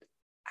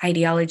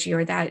ideology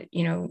or that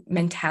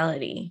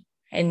mentality.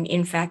 And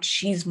in fact,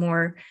 she has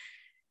more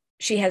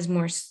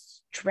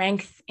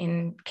strength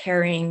in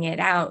carrying it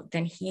out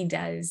than he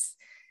does.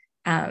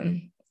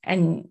 And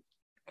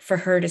for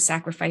her to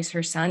sacrifice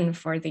her son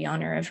for the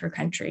honor of her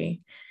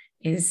country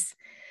it's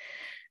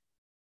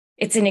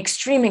an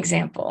extreme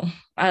example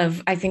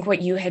of, I think,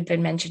 what you had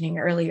been mentioning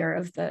earlier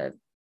of the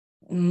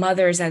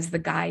mothers as the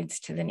guides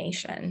to the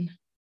nation.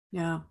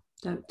 Yeah,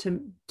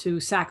 to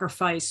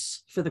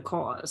sacrifice for the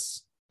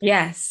cause.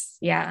 Yes.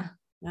 Yeah.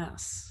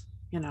 Yes.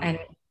 And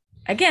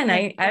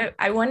again,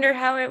 I wonder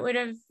how it would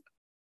have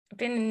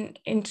been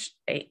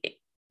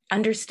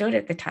understood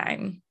at the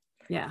time.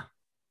 Yeah.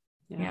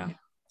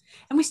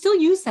 And we still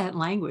use that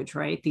language,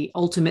 right? The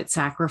ultimate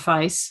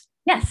sacrifice.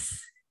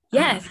 Yes.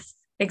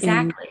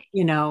 Exactly.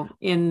 In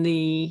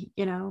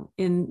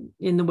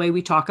the way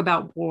we talk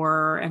about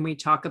war, and we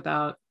talk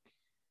about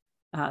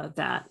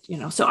that,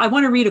 So I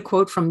want to read a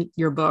quote from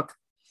your book.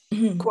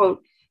 Mm-hmm.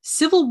 Quote,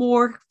 "Civil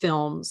War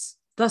films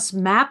thus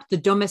map the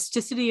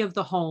domesticity of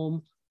the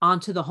home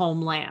onto the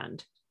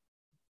homeland.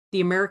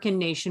 The American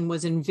nation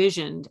was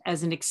envisioned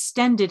as an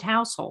extended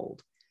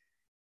household.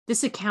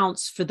 This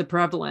accounts for the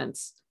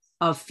prevalence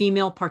of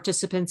female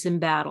participants in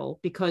battle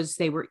because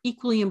they were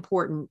equally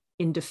important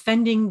in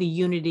defending the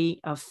unity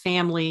of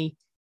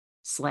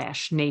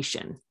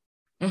family/nation."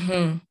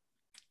 Mm-hmm.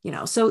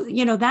 So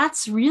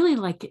that's really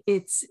like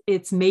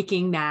it's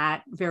making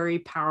that very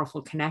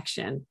powerful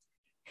connection,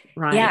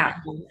 right? Yeah.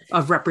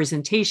 Of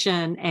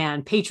representation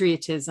and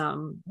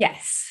patriotism.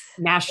 Yes.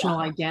 National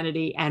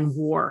identity and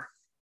war.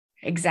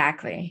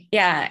 exactly.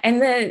 Yeah.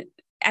 And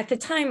at the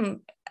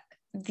time,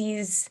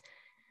 these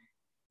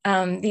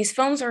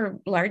films are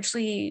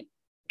largely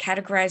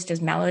categorized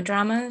as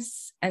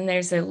melodramas, and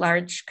there's a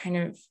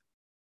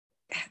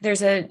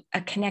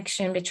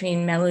connection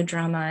between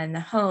melodrama and the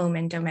home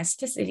and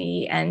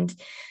domesticity, and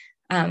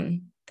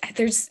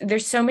there were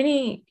so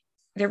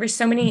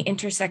many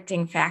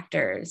intersecting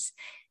factors.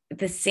 At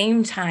the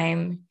same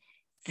time,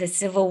 these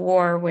Civil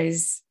War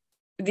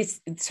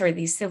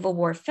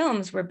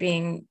films were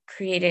being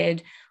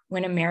created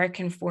when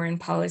American foreign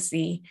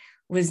policy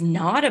was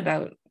not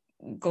about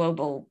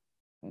global.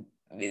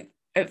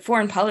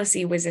 Foreign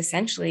policy was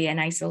essentially an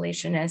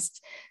isolationist,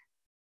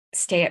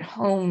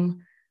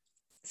 stay-at-home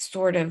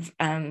sort of,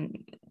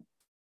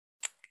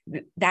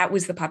 that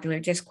was the popular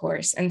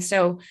discourse. And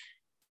so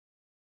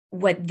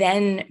what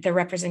then the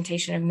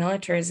representation of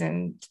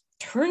militarism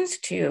turns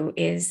to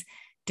is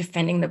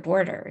defending the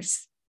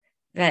borders.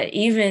 That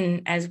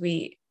even as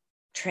we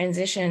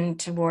transition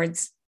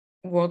towards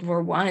World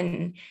War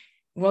I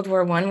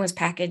was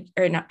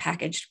not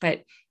packaged,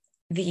 but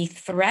the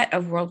threat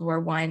of World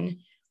War I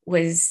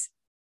was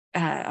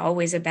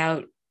always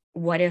about,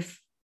 what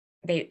if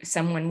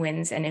someone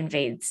wins and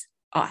invades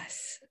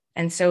us?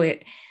 And so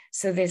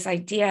this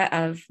idea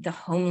of the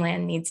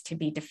homeland needs to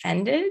be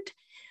defended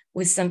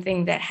was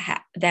something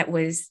that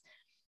was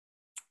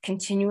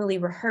continually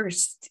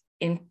rehearsed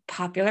in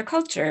popular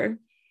culture,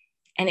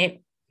 and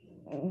it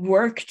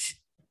worked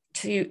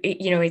to,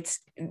 it's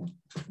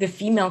the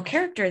female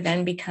character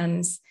then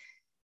becomes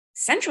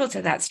central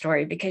to that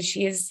story because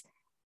she's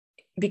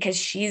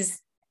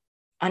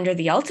under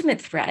the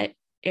ultimate threat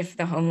if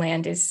the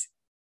homeland is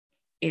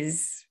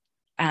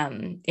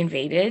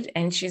invaded,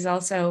 and she's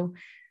also,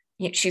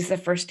 she's the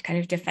first kind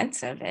of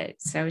defense of it.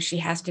 So she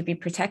has to be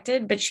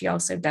protected, but she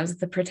also does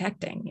the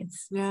protecting.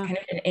 It's kind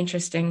of an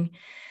interesting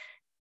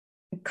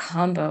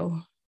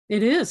combo.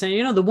 It is.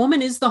 And, the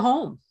woman is the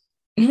home.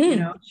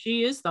 Mm-hmm.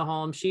 She is the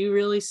home. She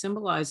really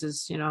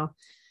symbolizes,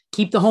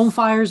 keep the home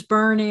fires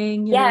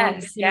burning.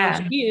 Yes.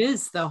 She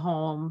is the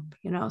home,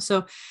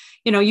 So,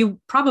 you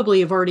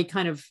probably have already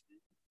kind of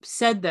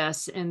said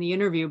this in the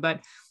interview, but,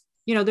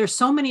 there's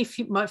so many,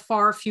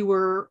 far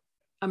fewer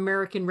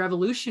American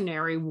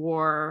Revolutionary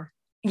War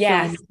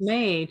films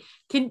made.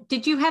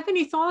 Did you have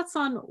any thoughts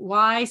on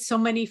why so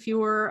many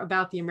fewer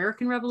about the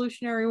American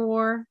Revolutionary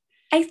War?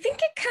 I think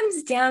it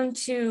comes down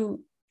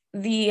to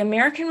the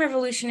American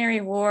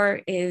Revolutionary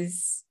War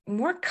is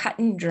more cut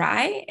and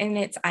dry in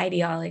its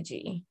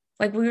ideology.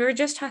 Like we were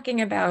just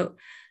talking about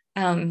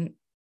the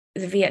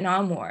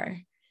Vietnam War,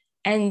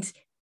 and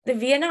the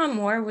Vietnam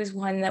War was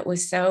one that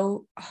was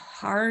so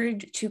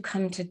hard to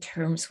come to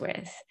terms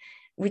with,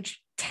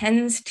 which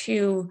tends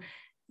to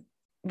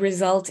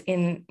result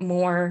in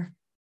more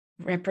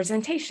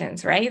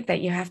representations, right? That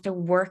you have to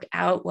work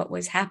out what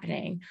was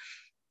happening.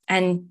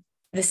 And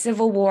the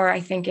Civil War, I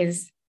think,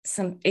 is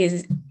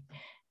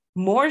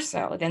more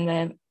so than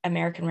the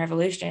American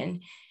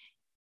Revolution,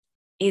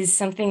 is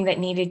something that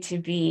needed to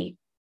be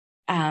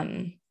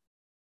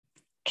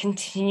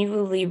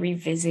continually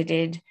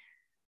revisited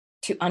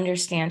to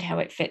understand how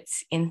it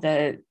fits in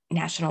the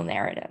national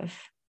narrative.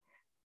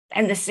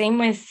 And the same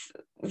with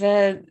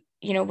the,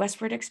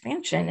 westward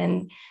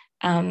expansion.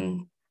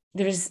 And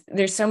there's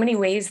so many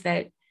ways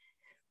that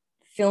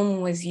film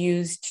was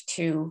used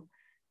to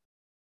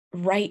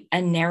write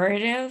a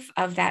narrative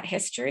of that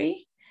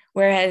history.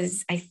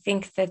 Whereas I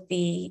think that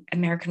the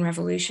American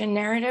Revolution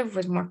narrative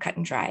was more cut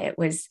and dry. It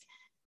was,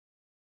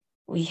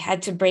 we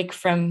had to break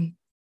from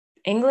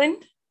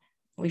England,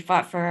 we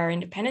fought for our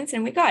independence,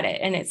 and we got it.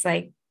 And it's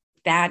like,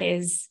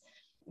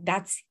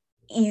 that's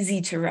easy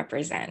to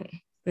represent.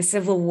 The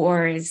Civil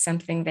War is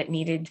something that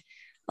needed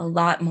a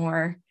lot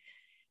more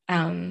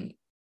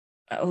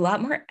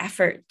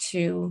effort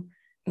to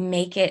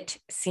make it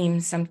seem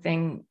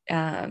something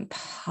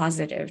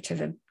positive to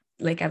the,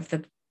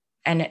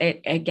 and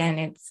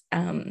it's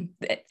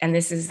and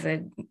this is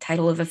the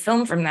title of a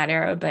film from that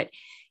era, but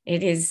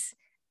it is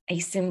a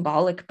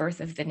symbolic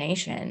birth of the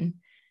nation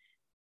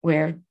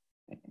where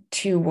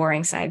two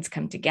warring sides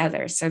come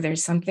together. So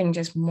there's something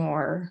just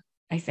more,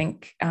 I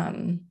think,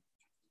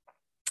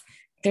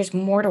 there's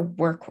more to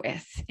work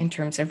with in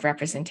terms of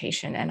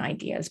representation and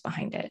ideas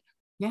behind it.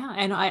 Yeah.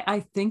 And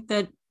I think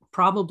that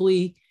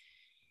probably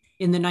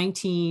in the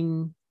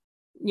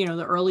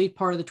the early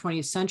part of the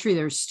 20th century,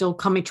 they're still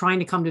trying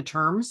to come to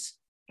terms.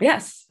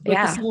 Yes. With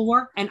the Civil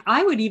War. And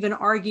I would even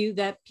argue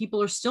that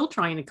people are still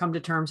trying to come to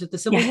terms with the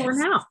Civil War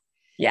now.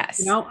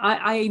 Yes.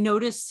 I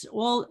noticed,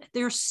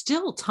 there's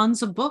still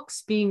tons of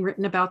books being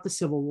written about the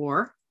Civil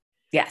War.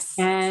 Yes.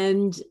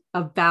 And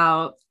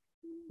about,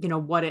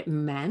 what it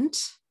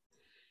meant.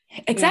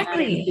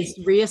 Exactly. And this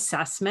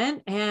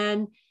reassessment.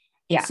 And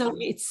so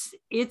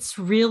it's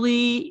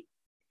really,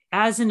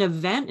 as an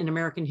event in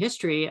American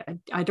history,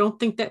 I don't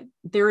think that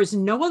there is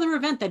no other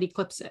event that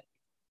eclipses it.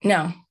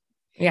 No.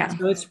 Yeah.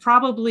 So it's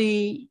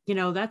probably,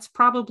 that's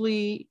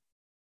probably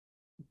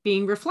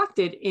being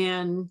reflected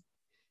in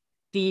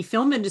the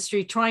film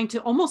industry trying to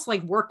almost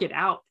like work it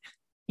out.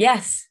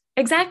 Yes,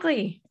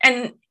 exactly.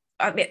 And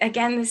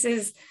again, this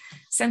is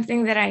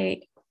something that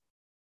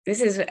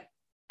this is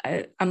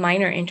a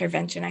minor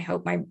intervention I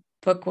hope my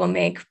book will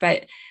make.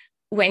 But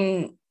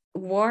when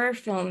war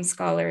film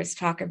scholars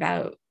talk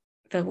about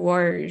the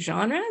war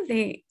genre,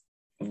 they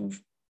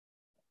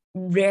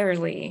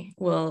rarely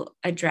will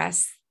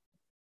address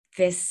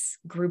this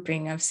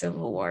grouping of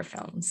Civil War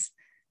films.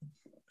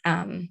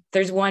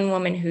 There's one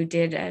woman who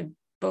did a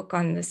book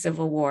on the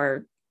Civil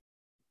War.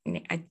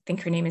 I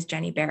think her name is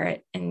Jenny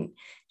Barrett, and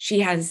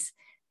she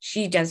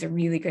does a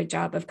really good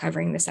job of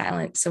covering the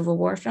silent Civil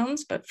War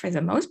films, but for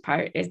the most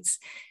part, it's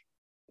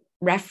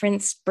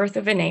reference Birth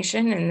of a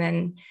Nation and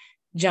then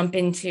jump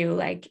into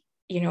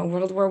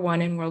World War I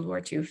and World War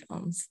II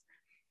films.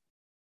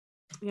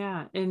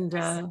 Yeah,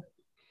 and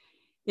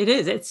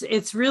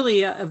it's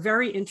really a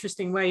very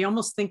interesting way. You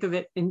almost think of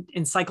it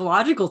in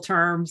psychological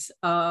terms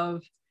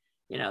of,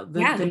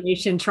 the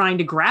nation trying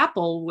to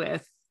grapple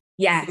with.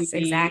 Yes,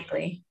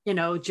 exactly.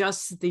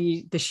 Just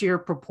the sheer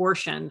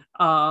proportion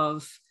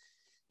of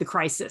the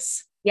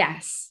crisis.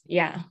 Yes.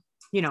 Yeah.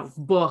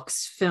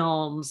 Books,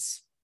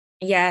 films.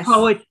 Yes.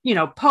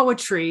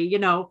 Poetry,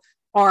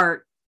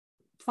 art,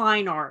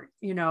 fine art,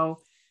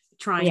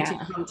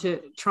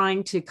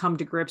 trying to come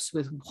to grips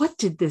with what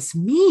did this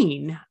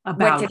mean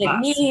about what did it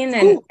us? mean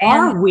Who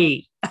are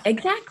we?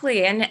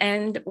 Exactly.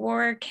 And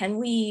or can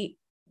we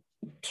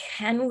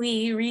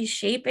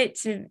reshape it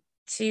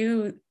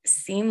to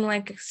seem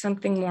like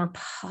something more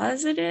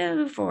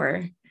positive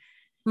or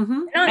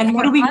and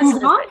how do we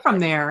move on from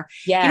there?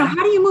 Yeah.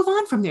 How do you move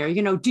on from there?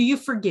 Do you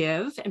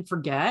forgive and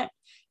forget?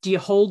 Do you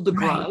hold the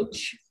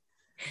grudge?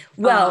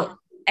 Well,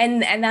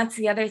 and that's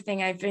the other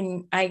thing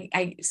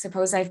I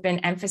suppose I've been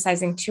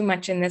emphasizing too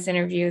much in this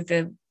interview,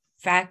 the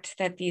fact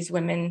that these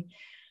women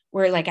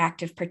were like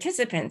active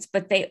participants,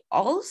 but they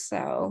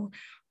also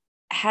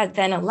had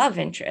then a love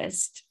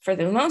interest, for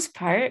the most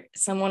part,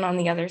 someone on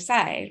the other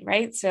side,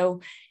 right? So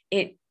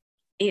it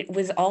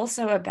was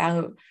also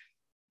about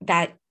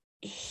that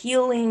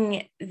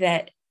healing,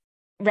 that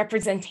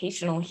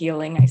representational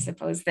healing, I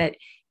suppose, that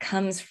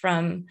comes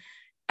from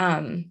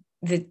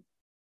the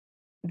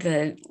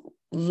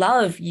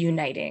love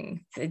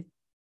uniting the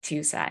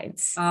two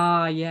sides.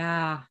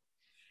 Yeah,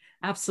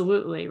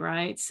 absolutely.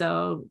 Right.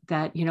 So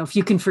that, if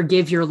you can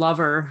forgive your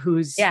lover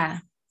who's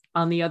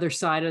on the other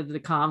side of the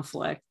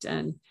conflict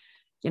and,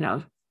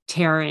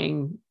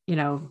 tearing,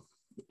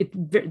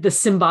 the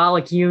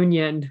symbolic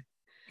union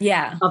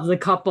of the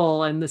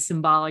couple and the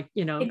symbolic,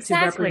 to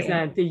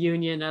represent the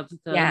union of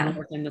the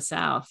North and the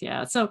South.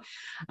 Yeah. So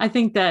I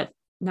think that,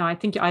 I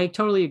think I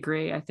totally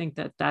agree. I think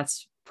that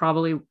that's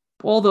probably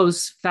all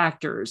those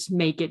factors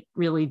make it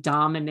really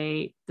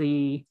dominate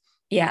the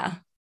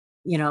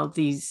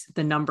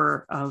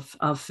number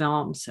of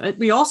films.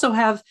 We also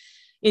have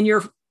in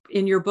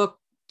your book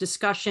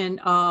discussion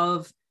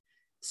of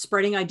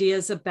spreading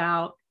ideas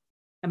about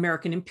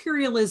American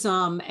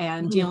imperialism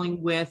and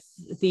dealing with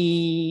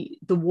the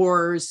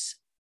wars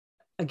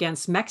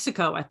against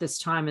Mexico at this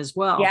time as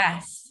well.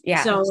 Yes.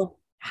 Yeah. So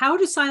how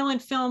do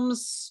silent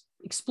films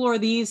explore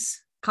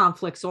these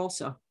conflicts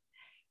also?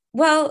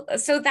 Well,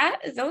 so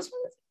those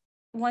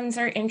ones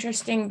are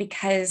interesting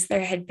because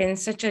there had been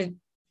such a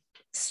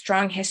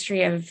strong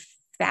history of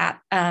that,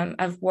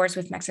 of wars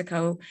with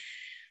Mexico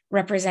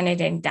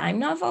represented in dime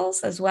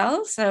novels as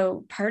well.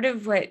 So part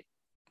of what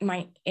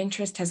my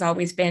interest has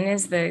always been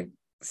is the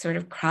sort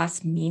of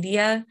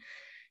cross-media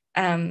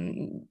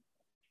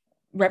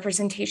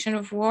representation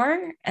of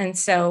war. And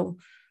so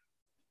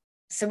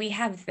we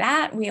have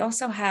that. We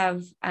also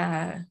have,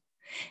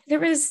 there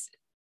was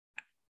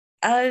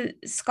a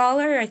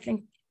scholar, I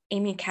think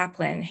Amy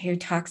Kaplan, who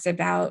talks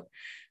about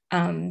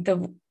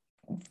the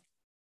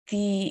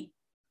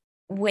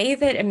way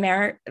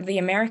that the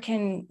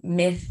American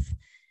myth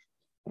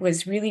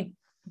was really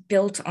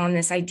built on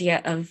this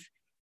idea of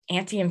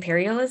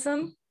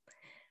anti-imperialism,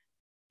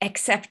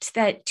 except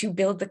that to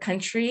build the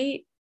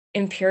country,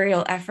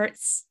 imperial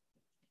efforts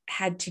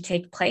had to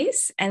take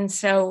place. And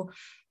so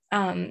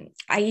I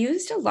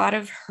used a lot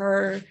of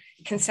her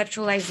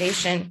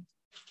conceptualization.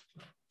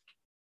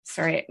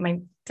 Sorry, my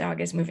dog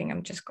is moving.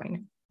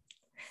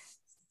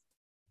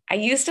 I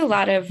used a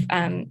lot of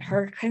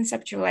her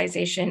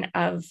conceptualization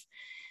of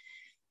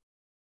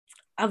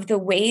the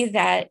way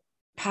that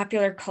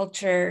popular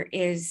culture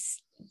is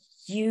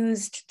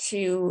used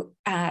to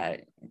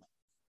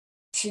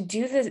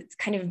do the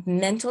kind of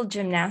mental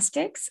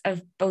gymnastics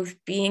of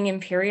both being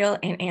imperial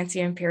and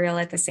anti-imperial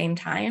at the same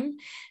time.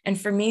 And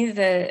for me,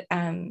 the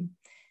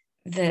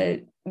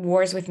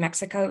wars with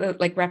Mexico, the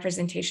like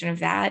representation of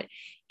that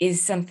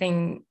is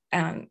something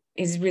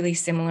is really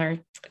similar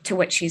to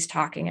what she's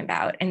talking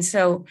about. And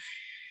so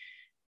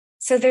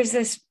there's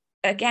this,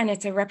 again,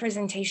 it's a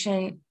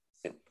representation,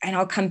 and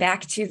I'll come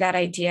back to that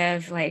idea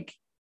of like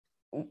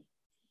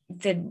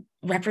the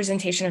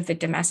representation of the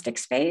domestic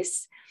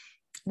space,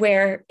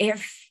 where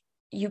if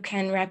you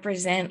can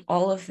represent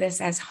all of this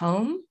as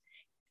home,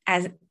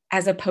 as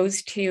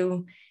opposed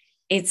to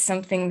it's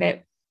something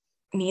that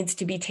needs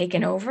to be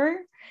taken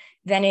over,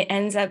 then it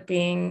ends up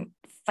being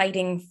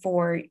fighting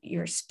for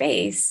your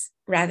space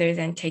rather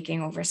than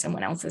taking over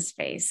someone else's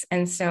space.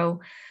 And so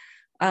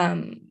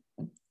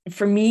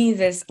for me,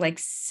 this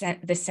like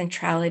the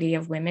centrality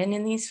of women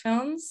in these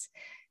films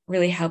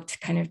really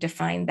helped kind of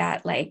define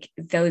that, like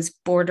those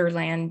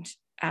borderland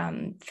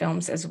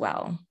films as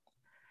well.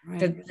 Right.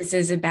 That this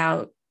is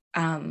about,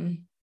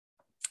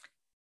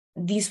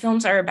 these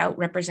films are about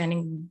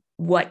representing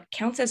what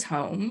counts as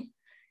home,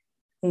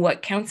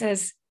 what counts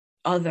as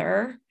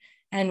other,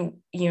 and,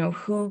 you know,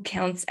 who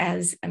counts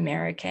as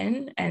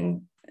American.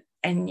 And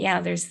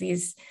yeah, there's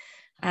these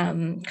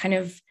kind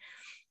of,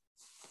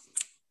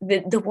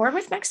 the war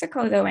with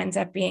Mexico, though, ends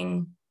up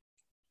being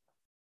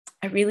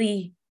a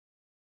really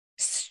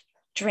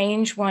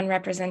strange one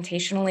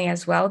representationally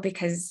as well,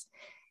 because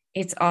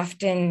it's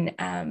often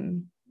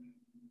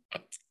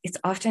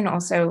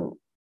also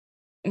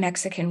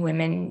Mexican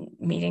women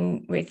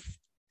meeting with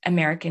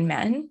American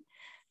men.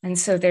 And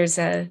so there's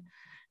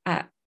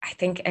I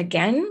think,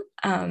 again,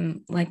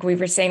 like we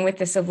were saying with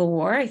the Civil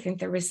War, I think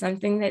there was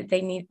something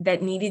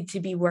that needed to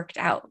be worked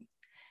out,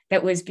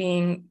 that was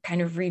being kind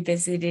of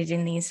revisited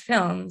in these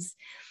films,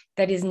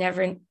 that is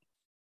never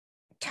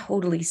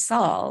totally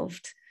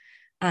solved.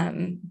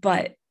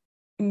 But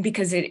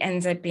because it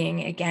ends up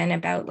being, again,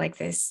 about like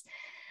this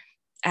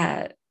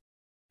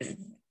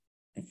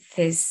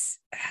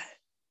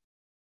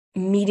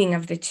meeting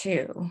of the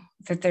two,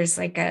 that there's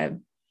like a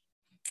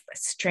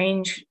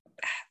strange,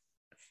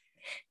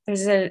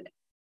 there's a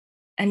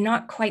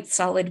not quite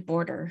solid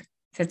border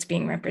that's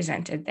being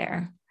represented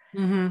there.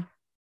 Mm-hmm.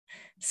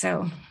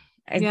 So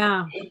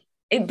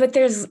but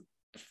there's,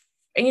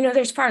 you know,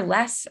 there's far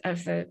less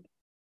of the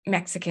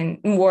Mexican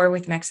war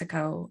with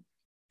Mexico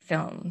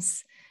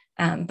films,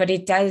 but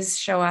it does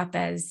show up,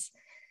 I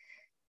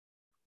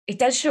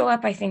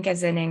think,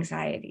 as an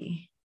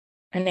anxiety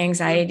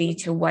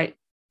to what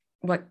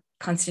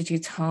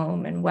constitutes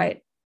home and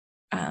what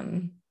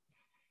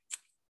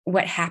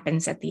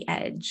happens at the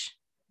edge.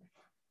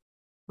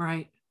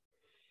 Right.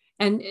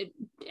 And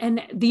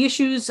the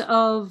issues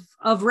of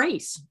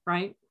race,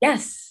 right?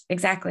 Yes,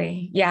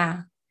 exactly.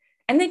 Yeah.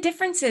 And the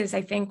differences,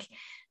 I think,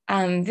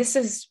 this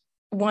is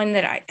one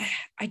that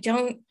I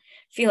don't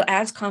feel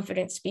as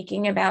confident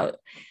speaking about,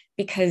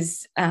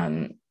 because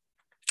I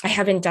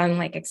haven't done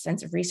like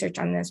extensive research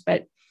on this,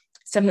 but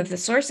some of the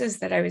sources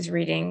that I was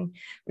reading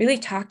really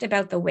talked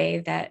about the way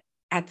that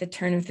at the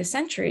turn of the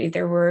century,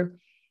 there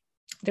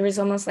was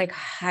almost like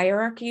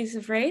hierarchies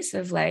of race,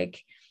 of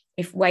like,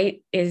 if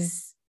white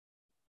is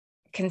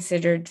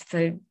considered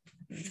the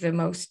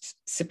most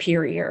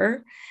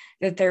superior,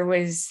 that there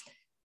was,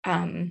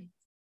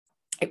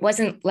 it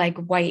wasn't like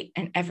white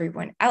and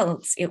everyone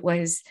else. There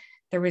was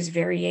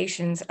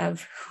variations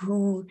of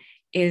who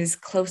is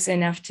close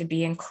enough to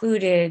be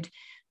included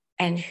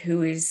and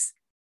who is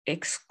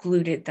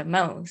excluded the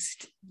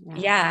most.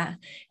 Yeah.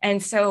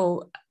 And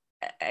so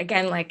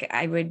again, like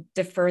I would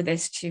defer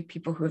this to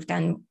people who have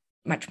done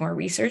much more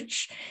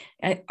research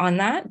on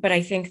that. But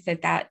I think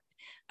that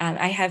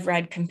I have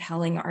read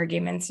compelling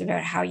arguments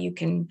about how you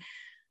can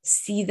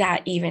see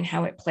that, even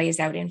how it plays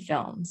out in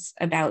films,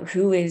 about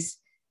who is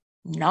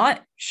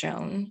not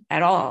shown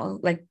at all.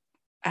 Like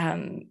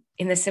in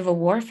the Civil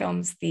War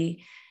films,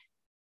 the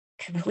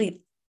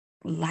complete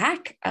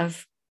lack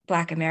of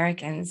Black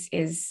Americans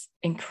is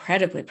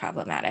incredibly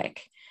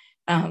problematic.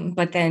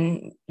 But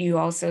then you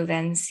also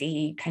then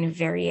see kind of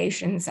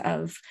variations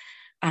of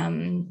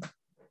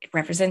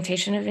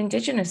representation of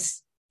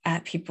Indigenous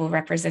people,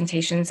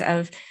 representations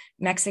of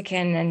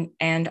Mexican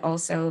and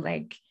also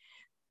like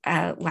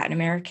Latin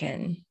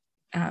American,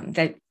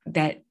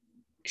 that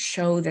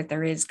show that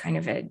there is kind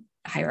of a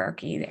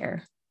hierarchy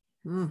there.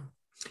 Mm.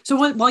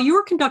 So while you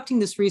were conducting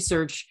this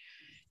research,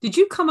 did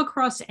you come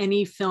across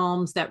any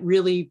films that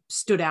really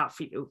stood out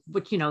for you,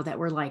 which, you know, that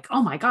were like,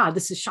 oh my God,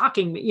 this is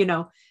shocking, you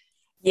know?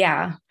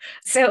 Yeah.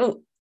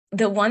 So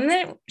the one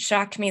that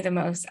shocked me the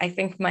most, I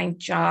think my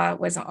jaw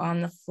was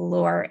on the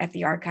floor at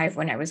the archive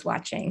when I was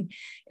watching,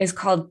 is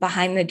called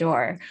Behind the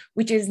Door,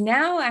 which is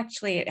now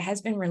actually, it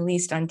has been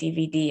released on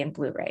DVD and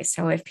Blu-ray.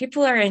 So if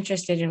people are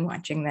interested in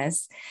watching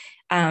this,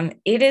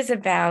 it is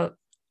about,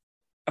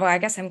 well, I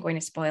guess I'm going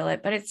to spoil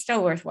it, but it's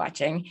still worth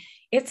watching.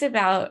 It's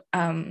about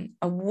a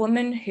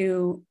woman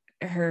who,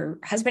 her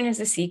husband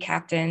is a sea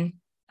captain.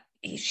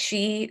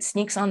 She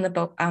sneaks on the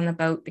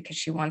boat because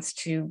she wants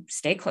to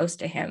stay close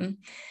to him.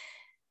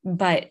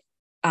 But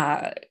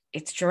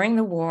it's during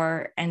the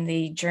war, and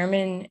the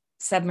German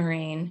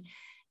submarine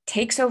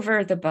takes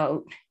over the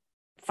boat,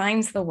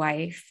 finds the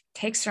wife,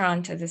 takes her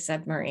onto the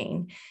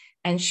submarine,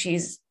 and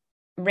she's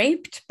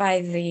raped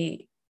by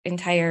the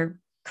entire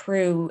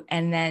crew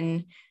and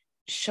then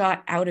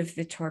shot out of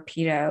the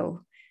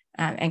torpedo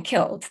and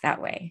killed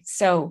that way.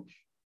 So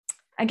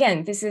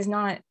again, this is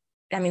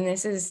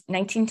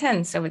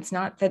 1910, so it's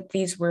not that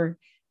these were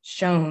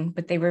shown,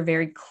 but they were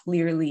very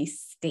clearly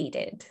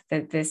stated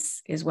that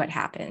this is what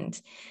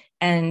happened.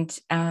 And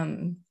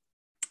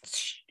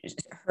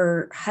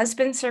her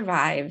husband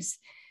survives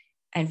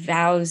and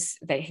vows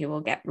that he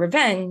will get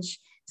revenge.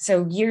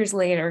 So years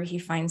later, he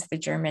finds the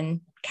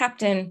German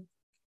captain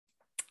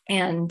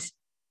and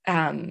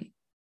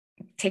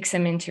takes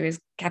him into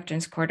his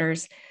captain's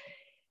quarters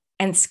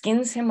and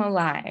skins him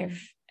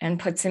alive and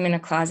puts him in a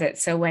closet.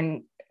 So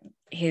when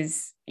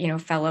his,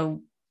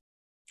 fellow,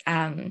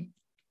 the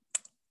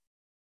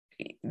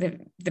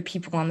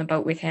people on the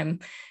boat with him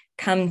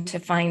come to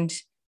find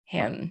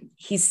him,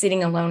 he's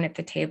sitting alone at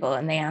the table,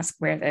 and they ask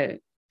where the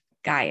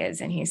guy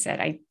is. And he said,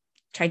 I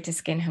tried to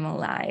skin him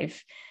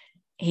alive.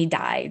 He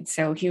died.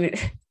 So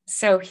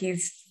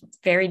he's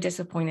very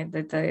disappointed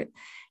that the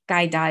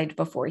guy died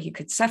before he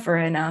could suffer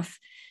enough.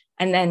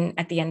 And then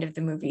at the end of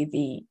the movie,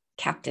 the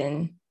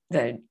captain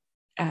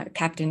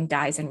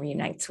dies and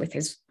reunites with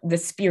the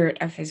spirit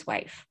of his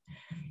wife.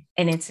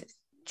 And it's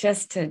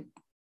just a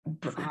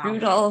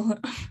brutal,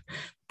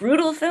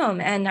 brutal film.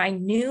 And I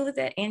knew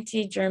that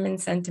anti-German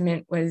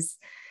sentiment was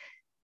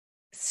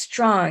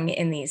strong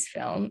in these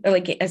films,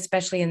 like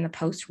especially in the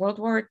post-World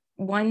War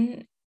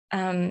I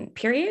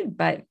period,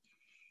 but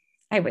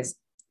I was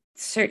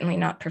certainly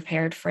not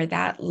prepared for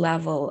that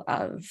level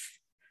of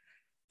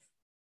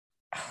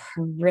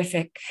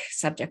horrific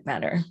subject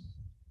matter.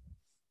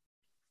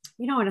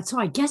 And so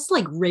I guess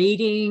like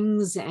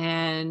ratings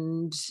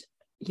and,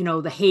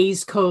 the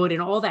Hays Code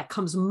and all that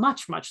comes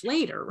much, much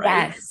later,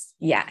 right?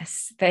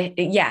 Yes.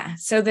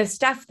 So the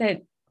stuff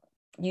that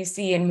you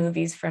see in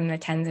movies from the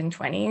 10s and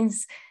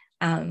 20s,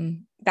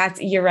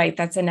 you're right.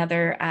 That's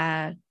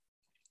another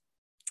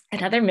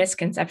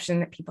misconception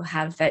that people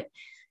have, that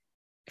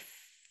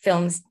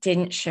films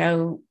didn't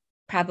show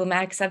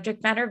problematic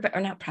subject matter,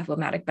 or not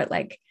problematic, but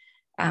like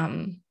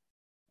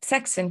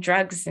sex and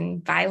drugs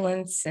and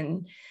violence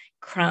and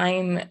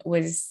crime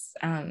was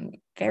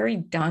very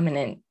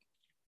dominant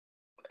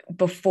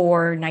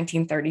before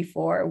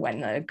 1934, when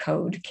the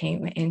code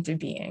came into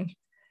being.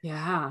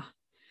 Yeah.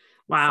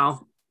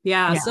 Wow.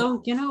 Yeah.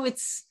 So,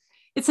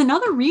 it's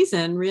another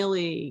reason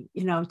really,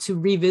 to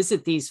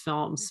revisit these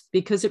films,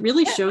 because it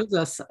really shows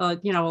us, a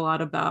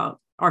lot about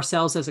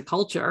ourselves as a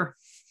culture.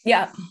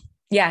 Yeah.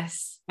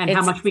 Yes. And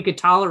how much we could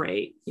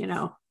tolerate,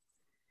 Yeah.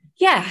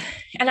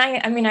 And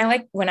I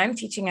like, when I'm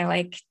teaching, I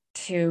like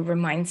to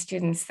remind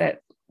students that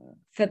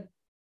the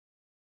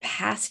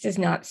past is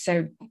not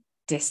so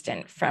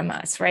distant from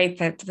us, right?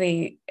 That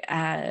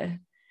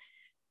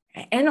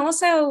and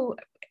also,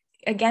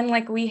 again,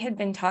 like we had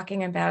been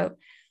talking about,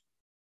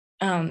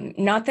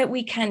 not that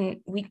we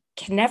can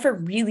never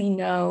really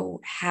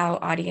know how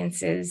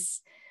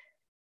audiences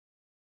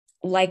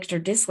liked or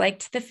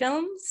disliked the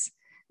films,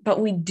 but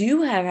we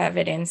do have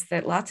evidence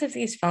that lots of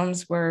these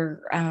films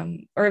were,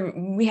 or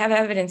we have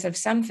evidence of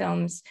some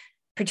films,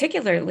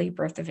 particularly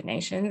Birth of a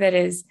Nation,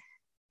 that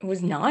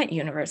was not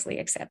universally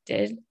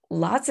accepted.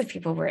 Lots of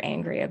people were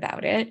angry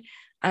about it.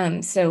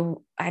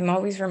 So I'm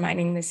always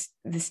reminding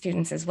the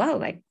students as well,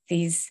 like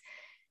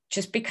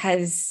just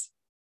because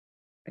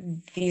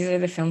these are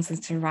the films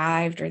that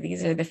survived, or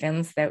these are the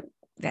films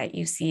that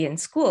you see in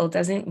school,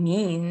 doesn't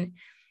mean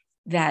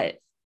that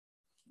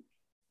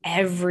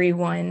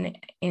everyone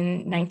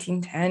in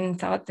 1910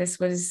 thought this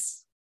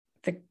was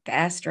the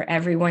best, or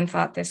everyone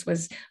thought this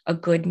was a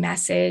good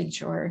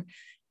message, or,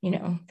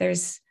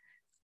 there's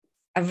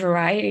a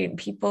variety of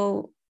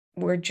people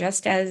were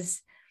just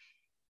as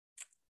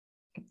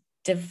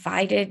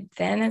divided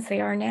then as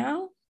they are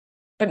now,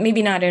 but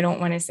maybe not. I don't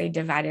want to say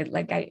divided.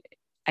 Like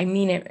I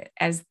mean it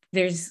as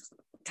there's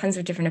tons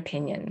of different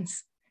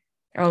opinions.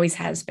 There always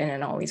has been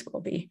and always will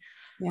be.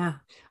 Yeah.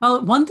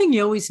 Well, one thing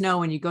you always know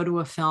when you go to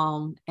a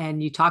film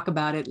and you talk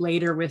about it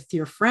later with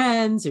your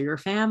friends or your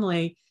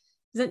family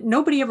is that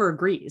nobody ever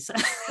agrees.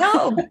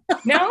 No.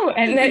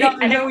 And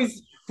there's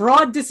always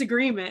broad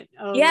disagreement.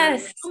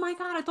 Yes. Oh my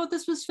God, I thought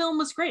this film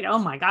was great. Oh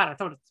my God, I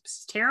thought it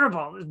was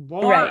terrible. It was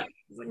boring.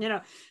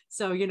 Right.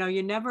 So,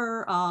 you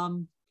never,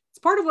 it's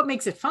part of what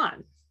makes it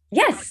fun.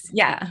 Yes.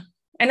 Yeah.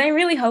 And I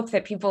really hope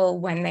that people,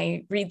 when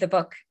they read the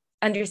book,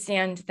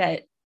 understand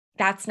that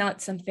that's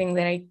not something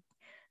that I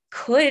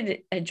could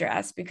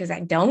address, because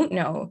I don't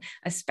know,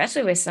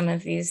 especially with some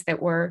of these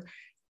that were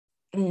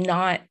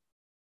not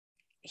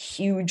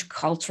huge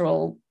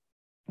cultural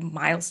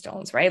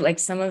milestones, right? Like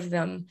some of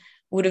them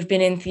would have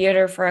been in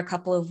theater for a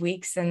couple of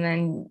weeks and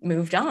then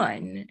moved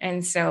on.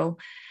 And so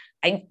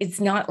it's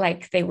not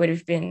like they would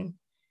have been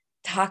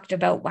talked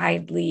about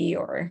widely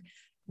or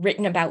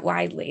written about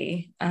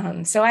widely.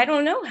 So I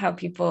don't know how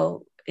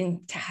people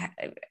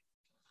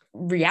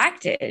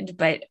reacted,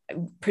 but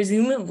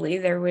presumably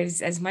there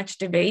was as much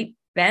debate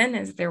then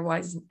as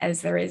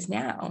there is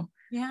now.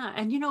 Yeah.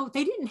 And,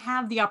 they didn't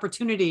have the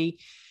opportunity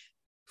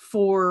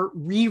for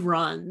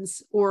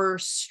reruns or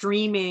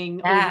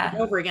streaming over and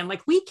over again.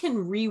 Like we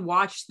can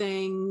rewatch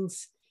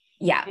things.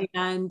 Yeah.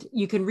 And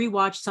you can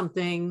rewatch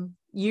something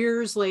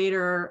years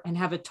later and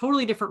have a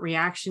totally different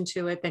reaction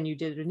to it than you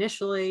did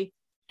initially.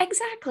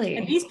 Exactly.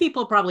 And these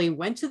people probably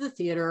went to the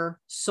theater,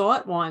 saw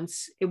it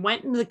once, it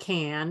went in the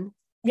can,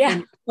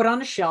 and put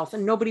on a shelf,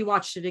 and nobody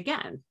watched it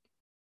again.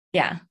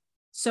 Yeah.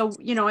 So,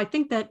 I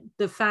think that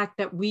the fact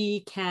that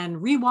we can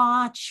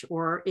rewatch,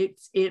 or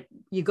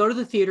you go to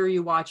the theater,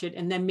 you watch it,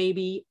 and then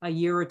maybe a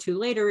year or two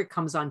later, it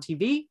comes on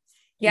TV.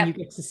 Yeah. You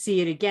get to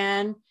see it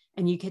again,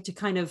 and you get to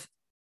kind of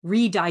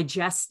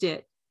redigest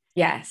it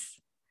Yes.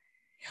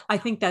 I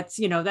think that's,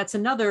 that's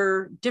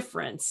another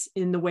difference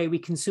in the way we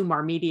consume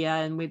our media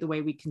and the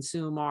way we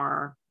consume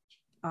our.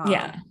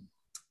 Yeah.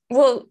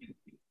 Well,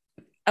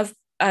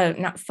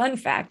 not fun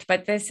fact,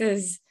 but this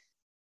is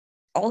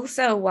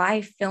also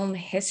why film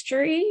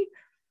history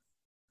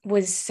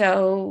was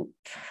so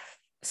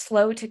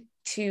slow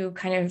to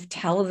kind of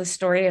tell the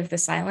story of the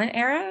silent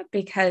era,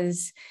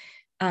 because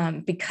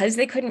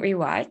they couldn't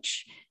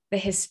rewatch. The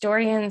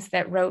historians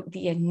that wrote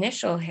the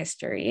initial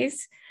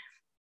histories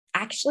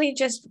actually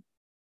just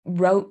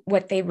wrote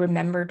what they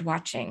remembered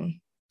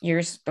watching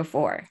years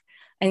before.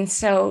 And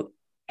so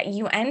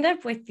you end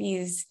up with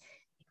these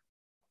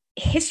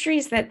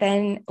histories that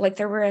then, like,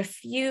 there were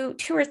two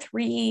or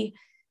three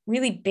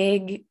really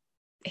big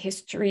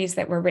histories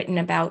that were written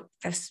about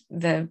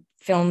the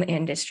film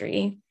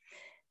industry,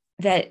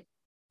 that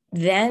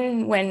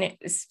then when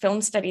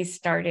film studies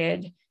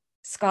started,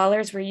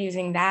 scholars were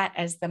using that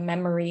as the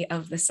memory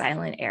of the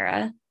silent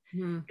era,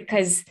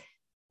 because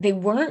they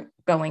weren't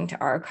going to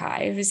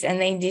archives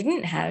and they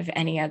didn't have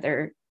any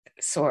other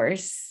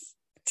source.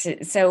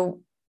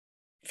 So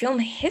film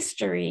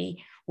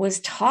history was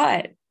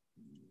taught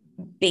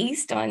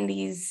based on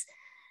these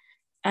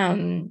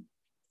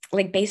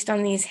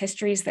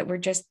histories that were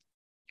just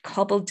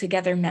cobbled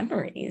together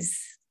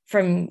memories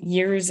from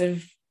years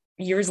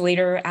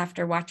later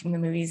after watching the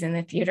movies in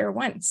the theater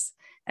once.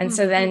 And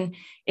so then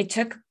it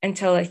took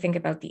until I think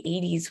about the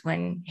 80s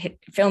when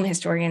film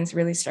historians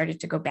really started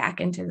to go back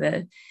into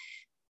the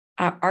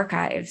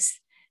archives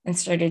and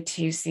started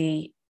to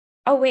see,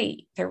 oh,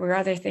 wait, there were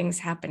other things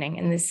happening.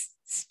 And this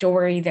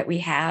story that we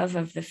have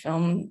of the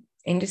film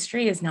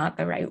industry is not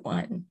the right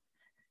one.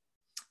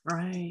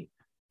 Right.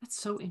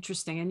 That's so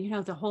interesting.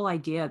 And, the whole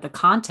idea, the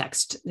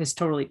context is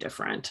totally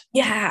different.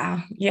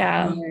 Yeah.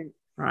 Yeah.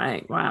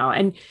 Right. Wow.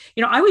 And,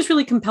 I was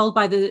really compelled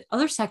by the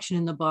other section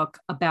in the book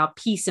about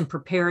peace and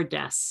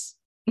preparedness.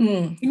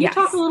 Can you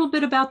talk a little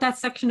bit about that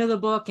section of the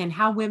book and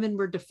how women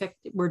were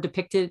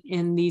depicted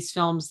in these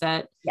films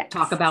that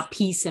talk about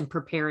peace and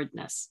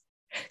preparedness?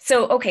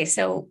 So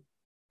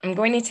I'm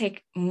going to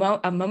take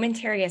a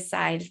momentary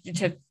aside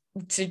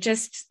to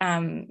just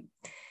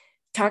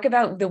talk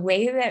about the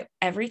way that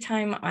every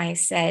time I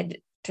said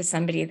to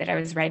somebody that I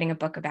was writing a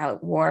book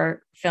about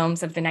war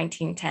films of the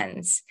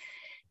 1910s,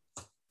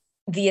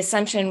 the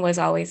assumption was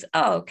always,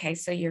 oh, okay,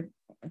 so you're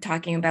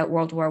talking about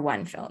World War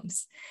I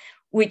films,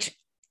 which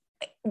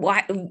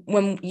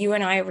when you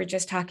and I were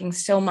just talking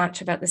so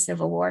much about the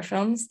Civil War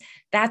films,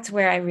 that's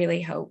where I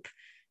really hope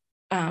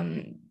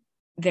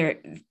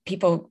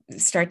people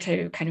start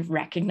to kind of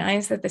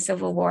recognize that the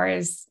Civil War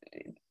is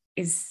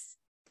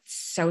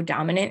so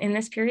dominant in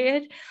this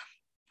period.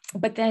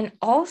 But then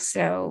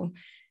also,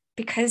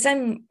 because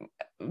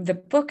the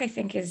book I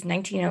think is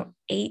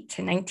 1908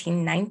 to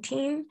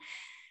 1919,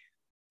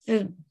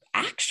 the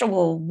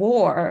actual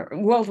war,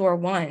 World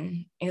War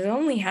I, is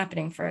only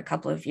happening for a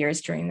couple of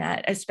years during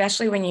that,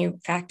 especially when you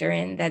factor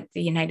in that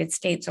the United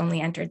States only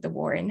entered the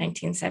war in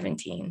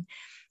 1917.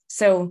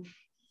 So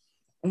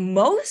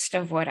most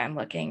of what I'm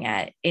looking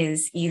at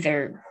is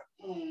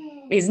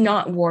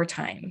not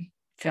wartime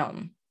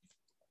film.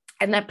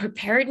 And that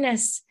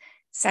preparedness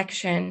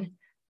section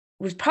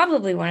was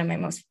probably one of my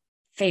most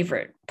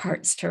favorite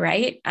parts to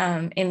write.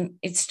 And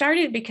it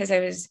started because I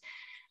was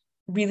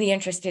really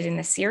interested in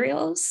the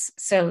serials.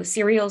 So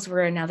serials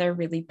were another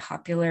really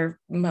popular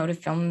mode of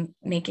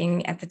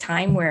filmmaking at the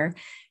time, where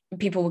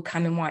people would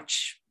come and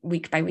watch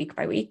week by week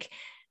by week.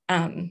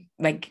 And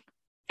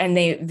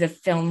the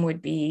film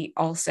would be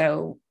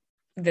also,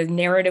 the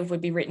narrative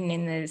would be written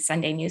in the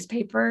Sunday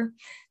newspaper.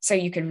 So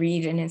you could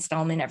read an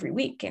installment every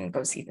week and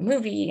go see the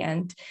movie.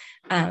 And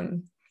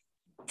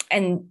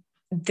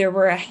there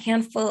were a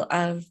handful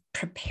of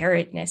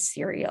preparedness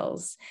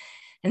serials.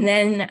 And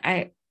then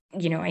I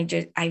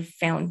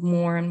found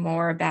more and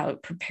more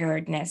about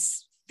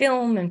preparedness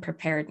film and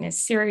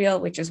preparedness serial,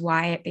 which is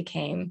why it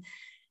became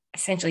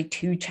essentially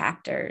 2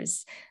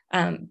 chapters.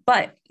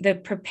 But the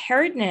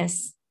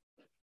preparedness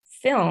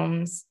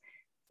films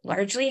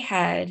largely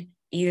had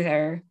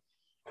either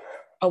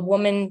a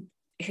woman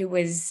who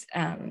was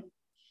an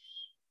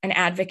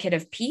advocate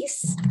of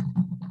peace,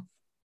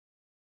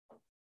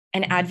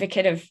 an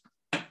advocate of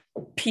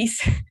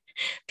peace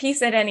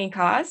at any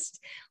cost,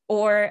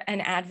 or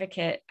an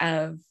advocate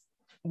of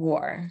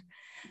war.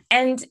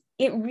 And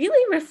it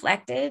really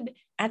reflected,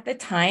 at the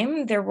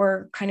time, there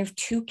were kind of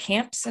 2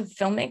 camps of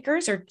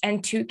filmmakers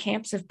and 2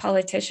 camps of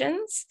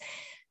politicians.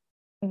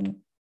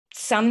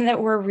 Some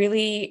that were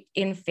really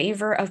in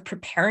favor of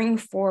preparing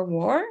for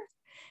war,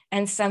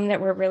 and some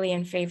that were really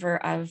in favor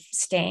of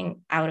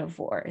staying out of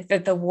war.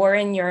 That the war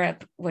in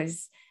Europe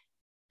was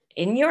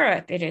in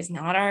Europe. It's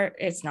not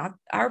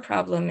our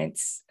problem.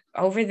 It's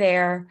over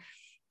there.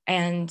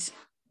 And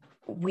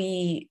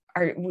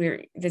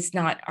that's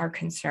not our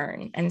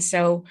concern. And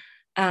so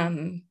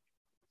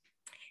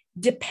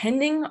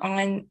depending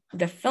on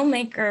the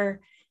filmmaker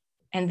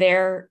and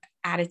their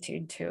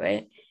attitude to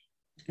it,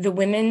 the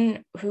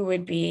women who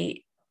would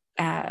be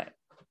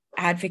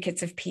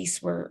advocates of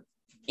peace were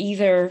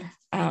either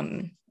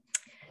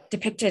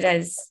depicted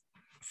as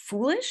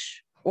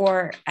foolish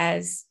or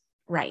as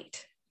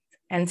right.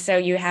 And so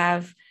you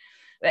have,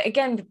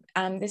 again,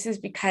 this is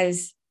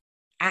because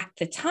at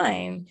the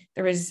time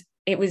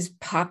it was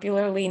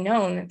popularly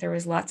known that there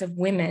was lots of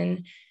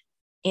women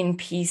in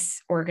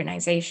peace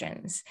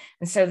organizations.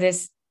 And so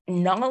this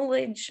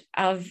knowledge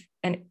of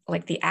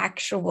the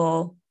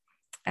actual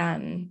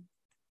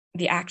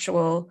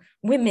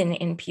women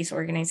in peace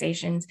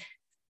organizations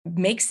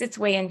makes its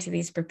way into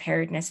these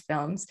preparedness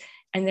films,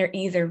 and they're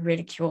either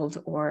ridiculed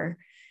or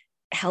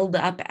held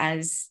up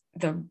as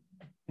the,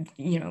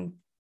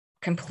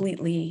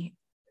 completely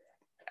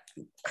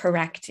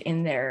correct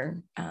in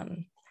their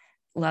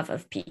love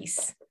of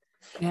peace.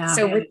 Yeah.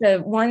 So with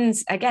the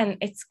ones, again,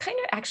 it's kind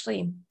of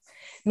actually,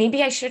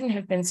 maybe I shouldn't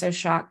have been so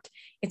shocked.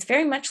 It's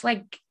very much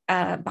like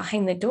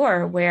Behind the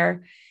Door,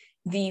 where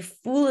the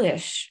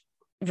foolish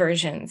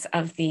versions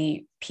of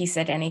the peace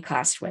at any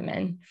cost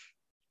women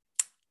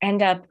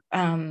end up,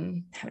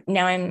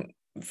 now I'm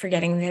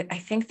forgetting that, I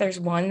think there's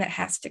one that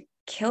has to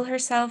kill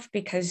herself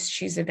because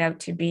she's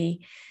about to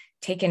be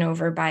taken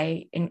over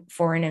by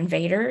foreign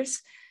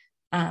invaders.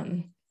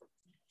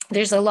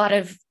 There's a lot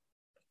of,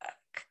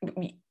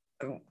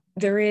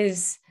 there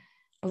is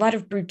a lot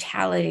of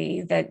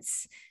brutality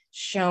that's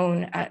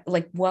shown,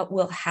 like what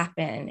will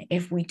happen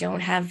if we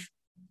don't have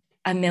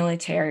a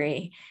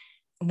military,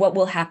 what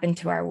will happen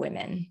to our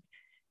women.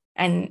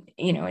 And,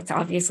 it's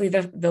obviously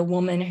the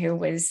woman who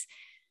was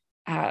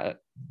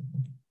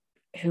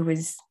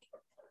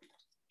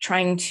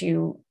trying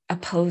to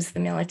oppose the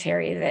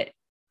military that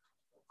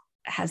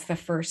has the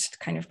first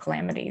kind of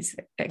calamities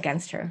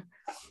against her.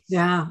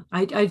 Yeah,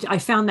 I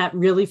found that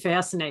really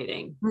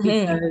fascinating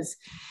because,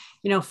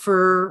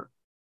 for,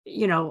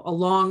 a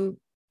long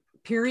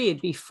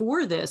period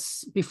before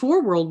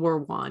World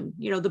War I,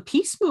 the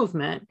peace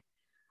movement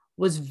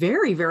was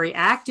very, very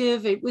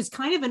active. It was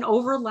kind of an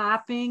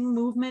overlapping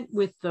movement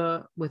with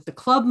the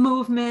club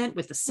movement,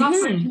 with the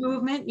suffrage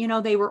movement.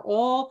 They were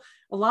all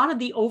a lot of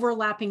the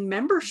overlapping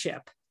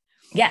membership.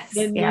 Yes,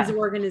 in these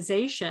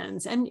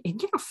organizations, and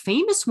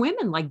famous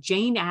women like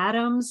Jane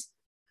Addams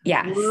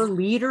were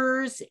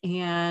leaders,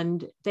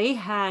 and they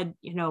had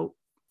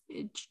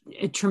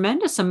a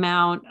tremendous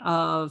amount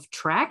of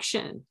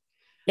traction.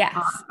 Yes,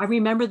 I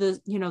remember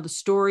the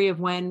story of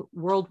when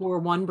World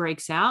War I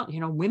breaks out.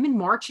 Women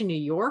march in New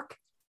York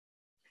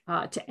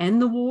to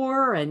end the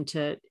war and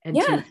to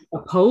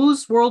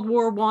oppose World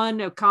War I.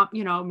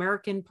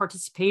 American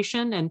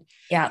participation, and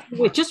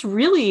it just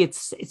really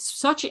it's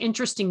such an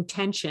interesting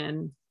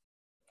tension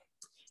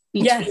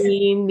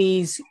between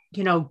these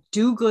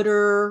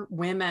do-gooder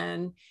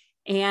women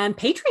and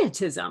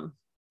patriotism.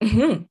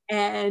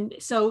 And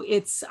so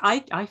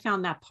I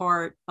found that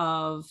part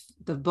of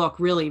the book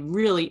really,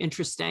 really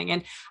interesting.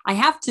 And I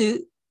have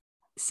to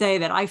say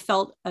that I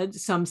felt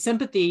some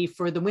sympathy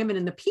for the women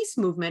in the peace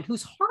movement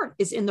whose heart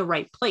is in the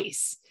right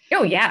place.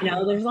 Oh, yeah.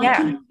 There's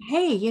like,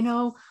 hey,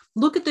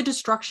 look at the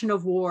destruction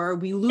of war.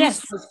 We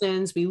lose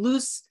husbands, we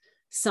lose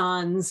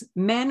sons.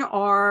 Men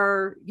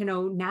are,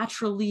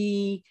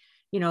 naturally,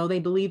 they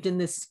believed in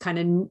this kind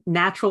of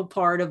natural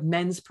part of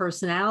men's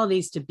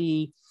personalities to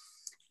be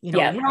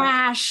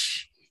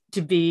rash,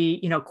 to be,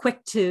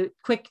 quick to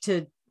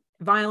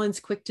violence,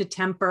 quick to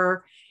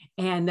temper,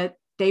 and that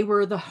they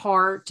were the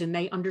heart, and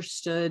they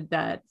understood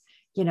that,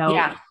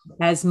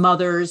 as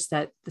mothers,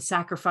 that the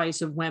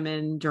sacrifice of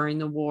women during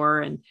the war,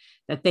 and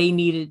that they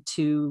needed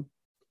to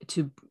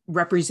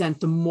represent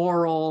the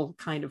moral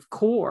kind of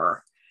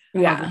core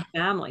of the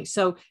family.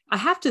 So I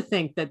have to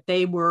think that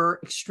they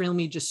were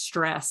extremely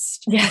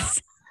distressed.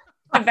 Yes.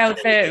 About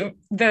the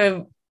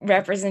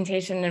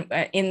representation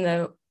in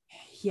the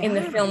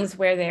films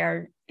where they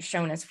are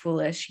shown as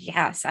foolish.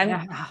 Yes. I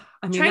mean,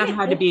 that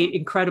had to be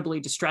incredibly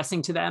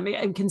distressing to them,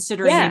 and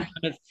considering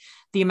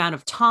the amount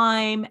of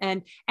time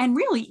and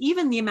really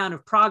even the amount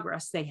of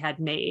progress they had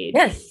made.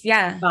 Yes.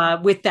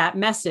 Yeah. With that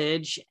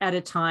message at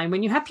a time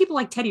when you have people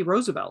like Teddy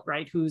Roosevelt,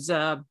 right? Who's,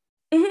 also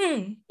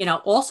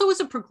is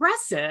a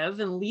progressive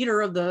and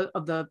leader of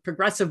the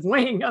progressive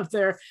wing of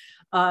their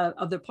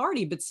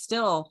party, but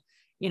still,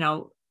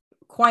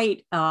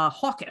 quite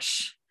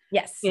hawkish.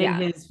 Yes. In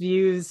his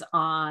views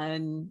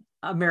on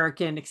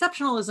American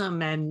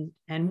exceptionalism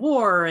and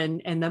war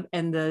and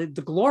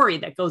the glory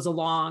that goes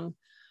along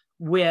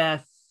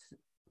with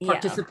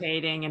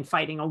participating and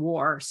fighting a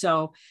war.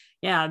 So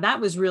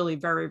that was really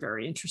very,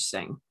 very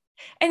interesting.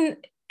 And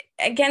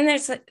again,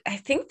 I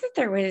think that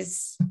there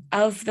was,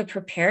 of the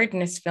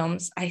preparedness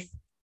films, I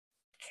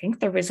think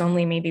there was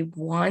only maybe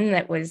one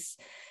that was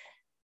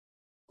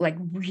like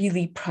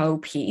really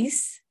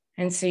pro-peace.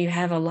 And so you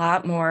have a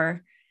lot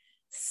more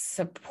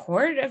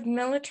support of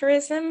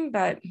militarism,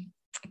 but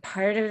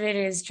part of it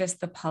is just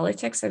the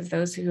politics of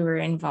those who are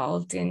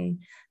involved in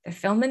the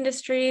film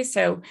industry.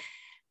 So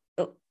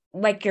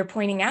like you're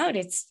pointing out,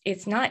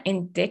 it's not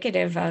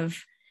indicative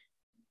of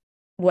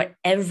what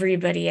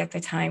everybody at the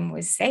time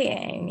was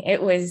saying.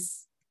 It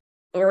was,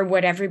 or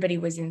what everybody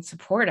was in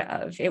support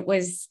of. It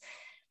was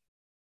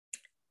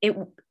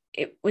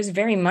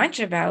very much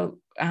about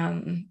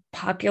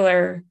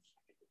popular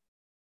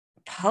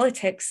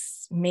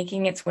politics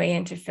making its way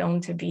into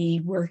film to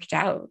be worked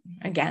out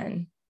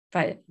again.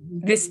 But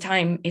this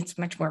time it's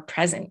much more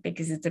present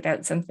because it's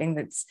about something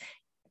that's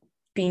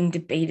being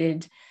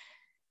debated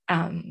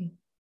in,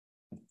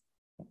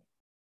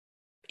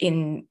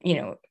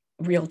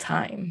 real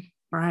time.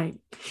 Right.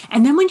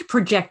 And then when you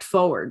project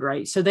forward,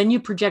 right? So then you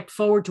project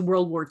forward to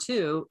World War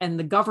II, and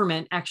the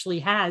government actually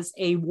has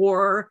a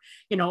war,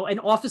 an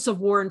Office of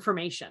War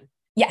Information.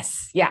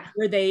 Yes. Yeah.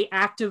 Where they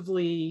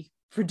actively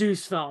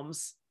produce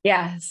films.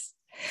 Yes.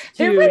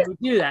 To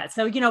do that.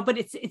 So, but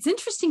it's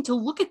interesting to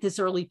look at this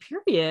early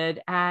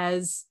period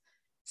as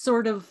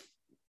sort of,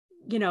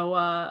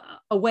 a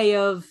way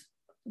of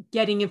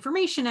getting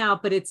information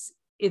out, but it's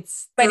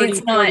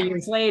 30, 40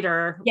 years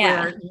later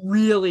where it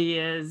really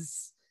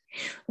is.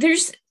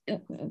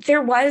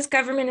 There was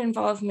government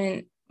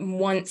involvement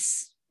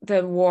once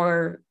the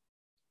war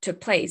took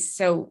place.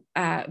 So,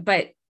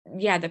 but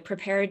yeah, the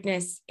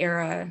preparedness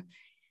era,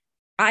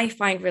 I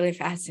find really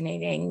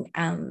fascinating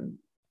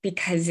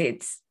because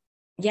it's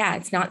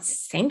not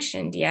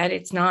sanctioned yet.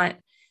 It's not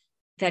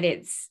that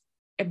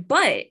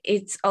but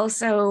it's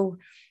also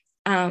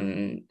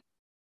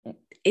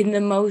in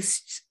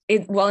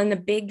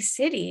the big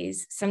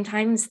cities,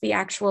 sometimes the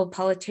actual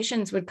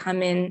politicians would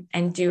come in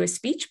and do a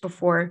speech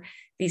before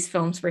these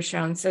films were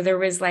shown. So there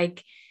was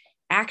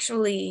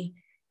actually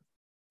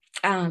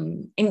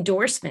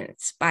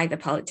endorsements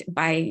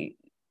by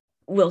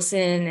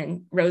Wilson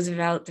and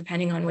Roosevelt,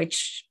 depending on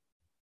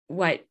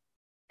what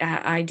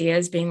idea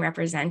is being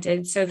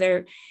represented.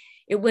 So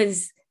it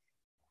was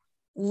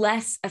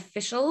less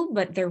official,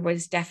 but there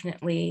was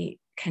definitely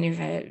kind of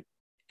a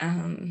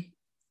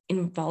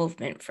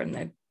involvement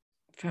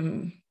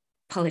from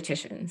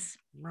politicians.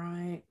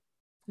 Right.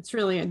 It's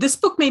really, this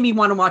book made me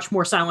want to watch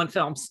more silent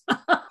films.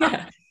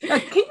 Yeah.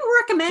 Can you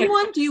recommend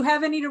one? Do you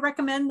have any to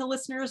recommend the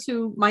listeners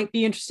who might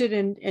be interested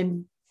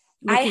in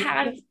I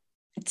have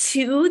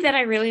two that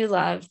I really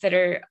love that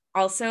are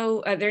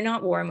also, they're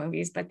not war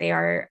movies, but they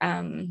are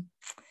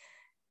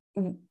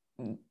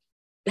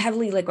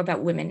heavily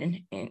about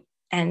women.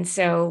 And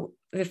so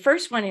the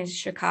first one is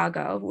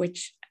Chicago,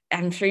 which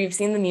I'm sure you've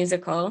seen the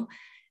musical.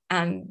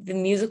 The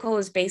musical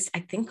is based, I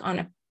think, on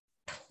a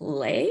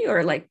play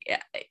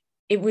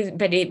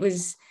it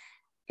was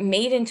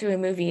made into a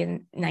movie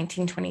in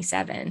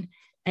 1927.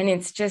 And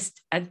it's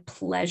just a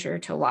pleasure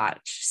to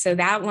watch. So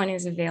that one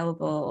is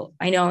available.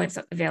 I know it's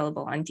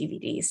available on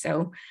DVD.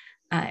 So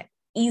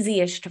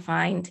easy-ish to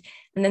find.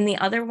 And then the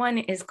other one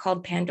is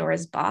called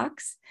Pandora's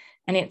Box.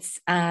 And it's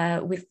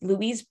with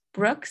Louise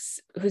Brooks,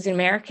 who's an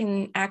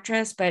American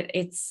actress, but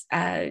it's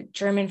a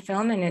German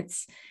film, and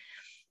it's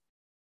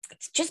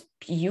just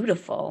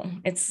beautiful.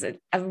 It's and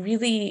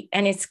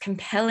it's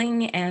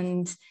compelling.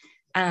 And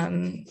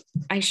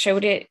I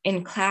showed it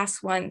in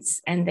class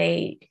once, and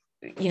the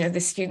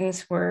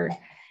students were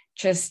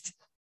just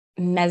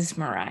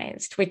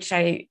mesmerized, which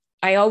I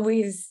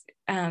always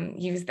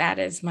use that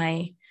as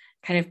my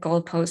kind of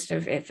goalpost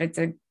of if it's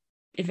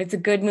a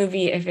good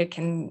movie, if it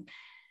can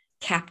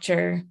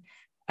capture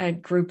a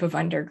group of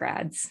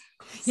undergrads.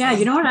 Yeah.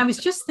 You know what? I was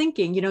just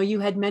thinking, you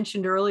had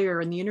mentioned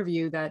earlier in the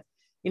interview that,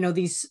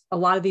 a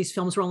lot of these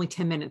films were only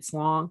 10 minutes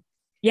long.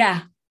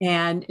 Yeah.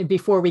 And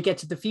before we get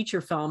to the feature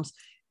films,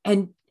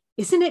 and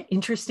isn't it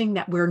interesting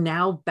that we're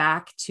now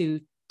back to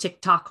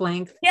TikTok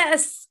length?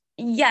 Yes.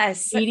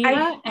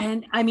 Media.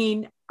 And I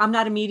mean, I'm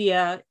not a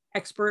media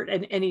expert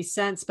in any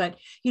sense, but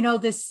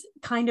this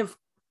kind of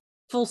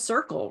full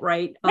circle,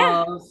 right?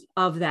 Yeah.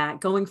 Of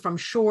that, going from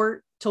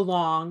short to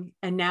long,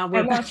 and now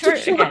we're back to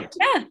short.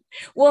 Yeah.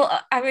 Well,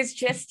 I was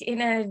just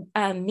in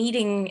a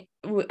meeting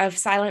of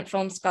silent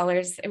film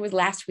scholars. It was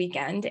last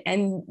weekend,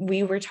 and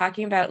we were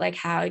talking about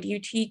how do you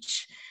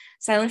teach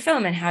silent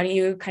film, and how do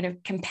you kind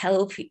of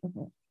compel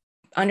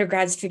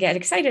undergrads to get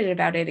excited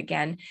about it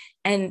again?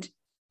 And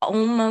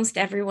almost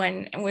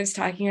everyone was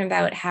talking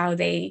about how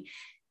they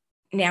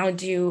now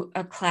do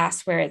a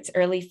class where it's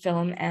early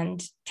film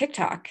and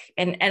TikTok.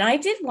 And I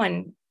did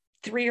one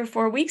 3 or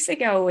 4 weeks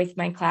ago with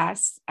my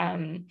class,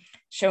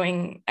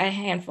 showing a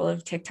handful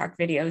of TikTok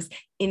videos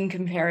in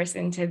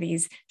comparison to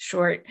these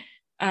short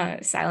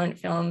silent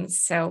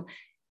films. So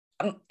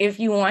if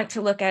you want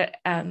to look at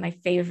my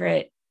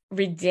favorite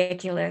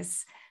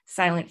ridiculous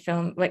silent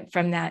film,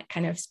 from that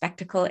kind of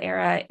spectacle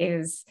era,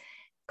 is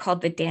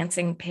called The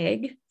Dancing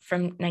Pig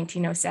from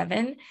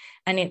 1907.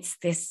 And it's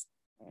this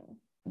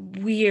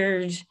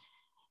weird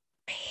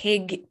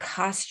pig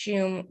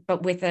costume,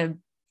 but with a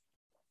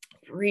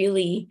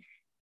really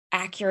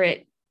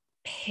accurate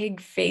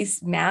pig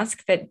face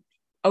mask that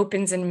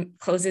opens and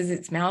closes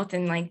its mouth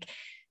and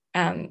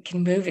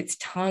can move its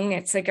tongue.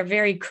 It's a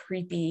very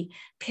creepy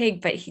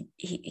pig, but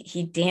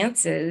he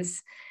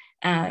dances,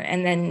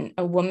 and then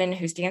a woman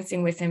who's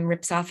dancing with him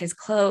rips off his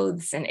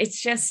clothes, and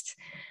it's just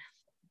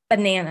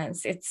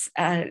bananas. It's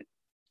a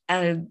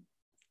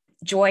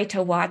joy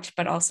to watch,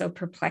 but also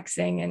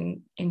perplexing and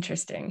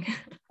interesting.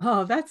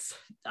 Oh, that's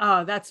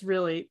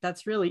really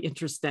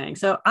interesting.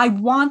 So I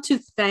want to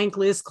thank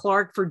Liz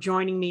Clark for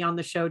joining me on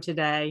the show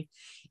today.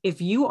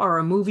 if you are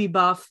a movie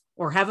buff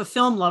or have a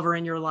film lover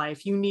in your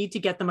life, you need to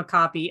get them a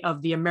copy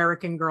of The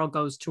American Girl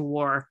Goes to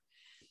War.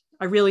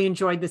 I really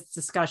enjoyed this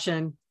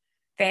discussion.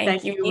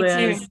 Thank you,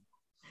 Liz. Too.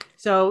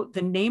 So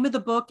the name of the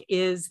book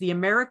is The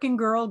American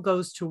Girl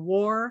Goes to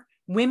War,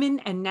 Women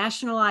and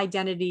National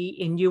Identity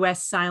in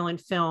U.S.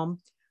 Silent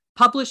Film,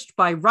 published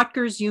by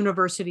Rutgers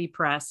University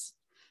Press.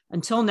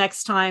 Until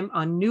next time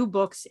on New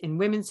Books in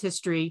Women's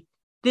History,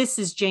 this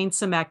is Jane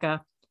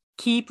Semeka.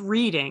 Keep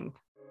reading.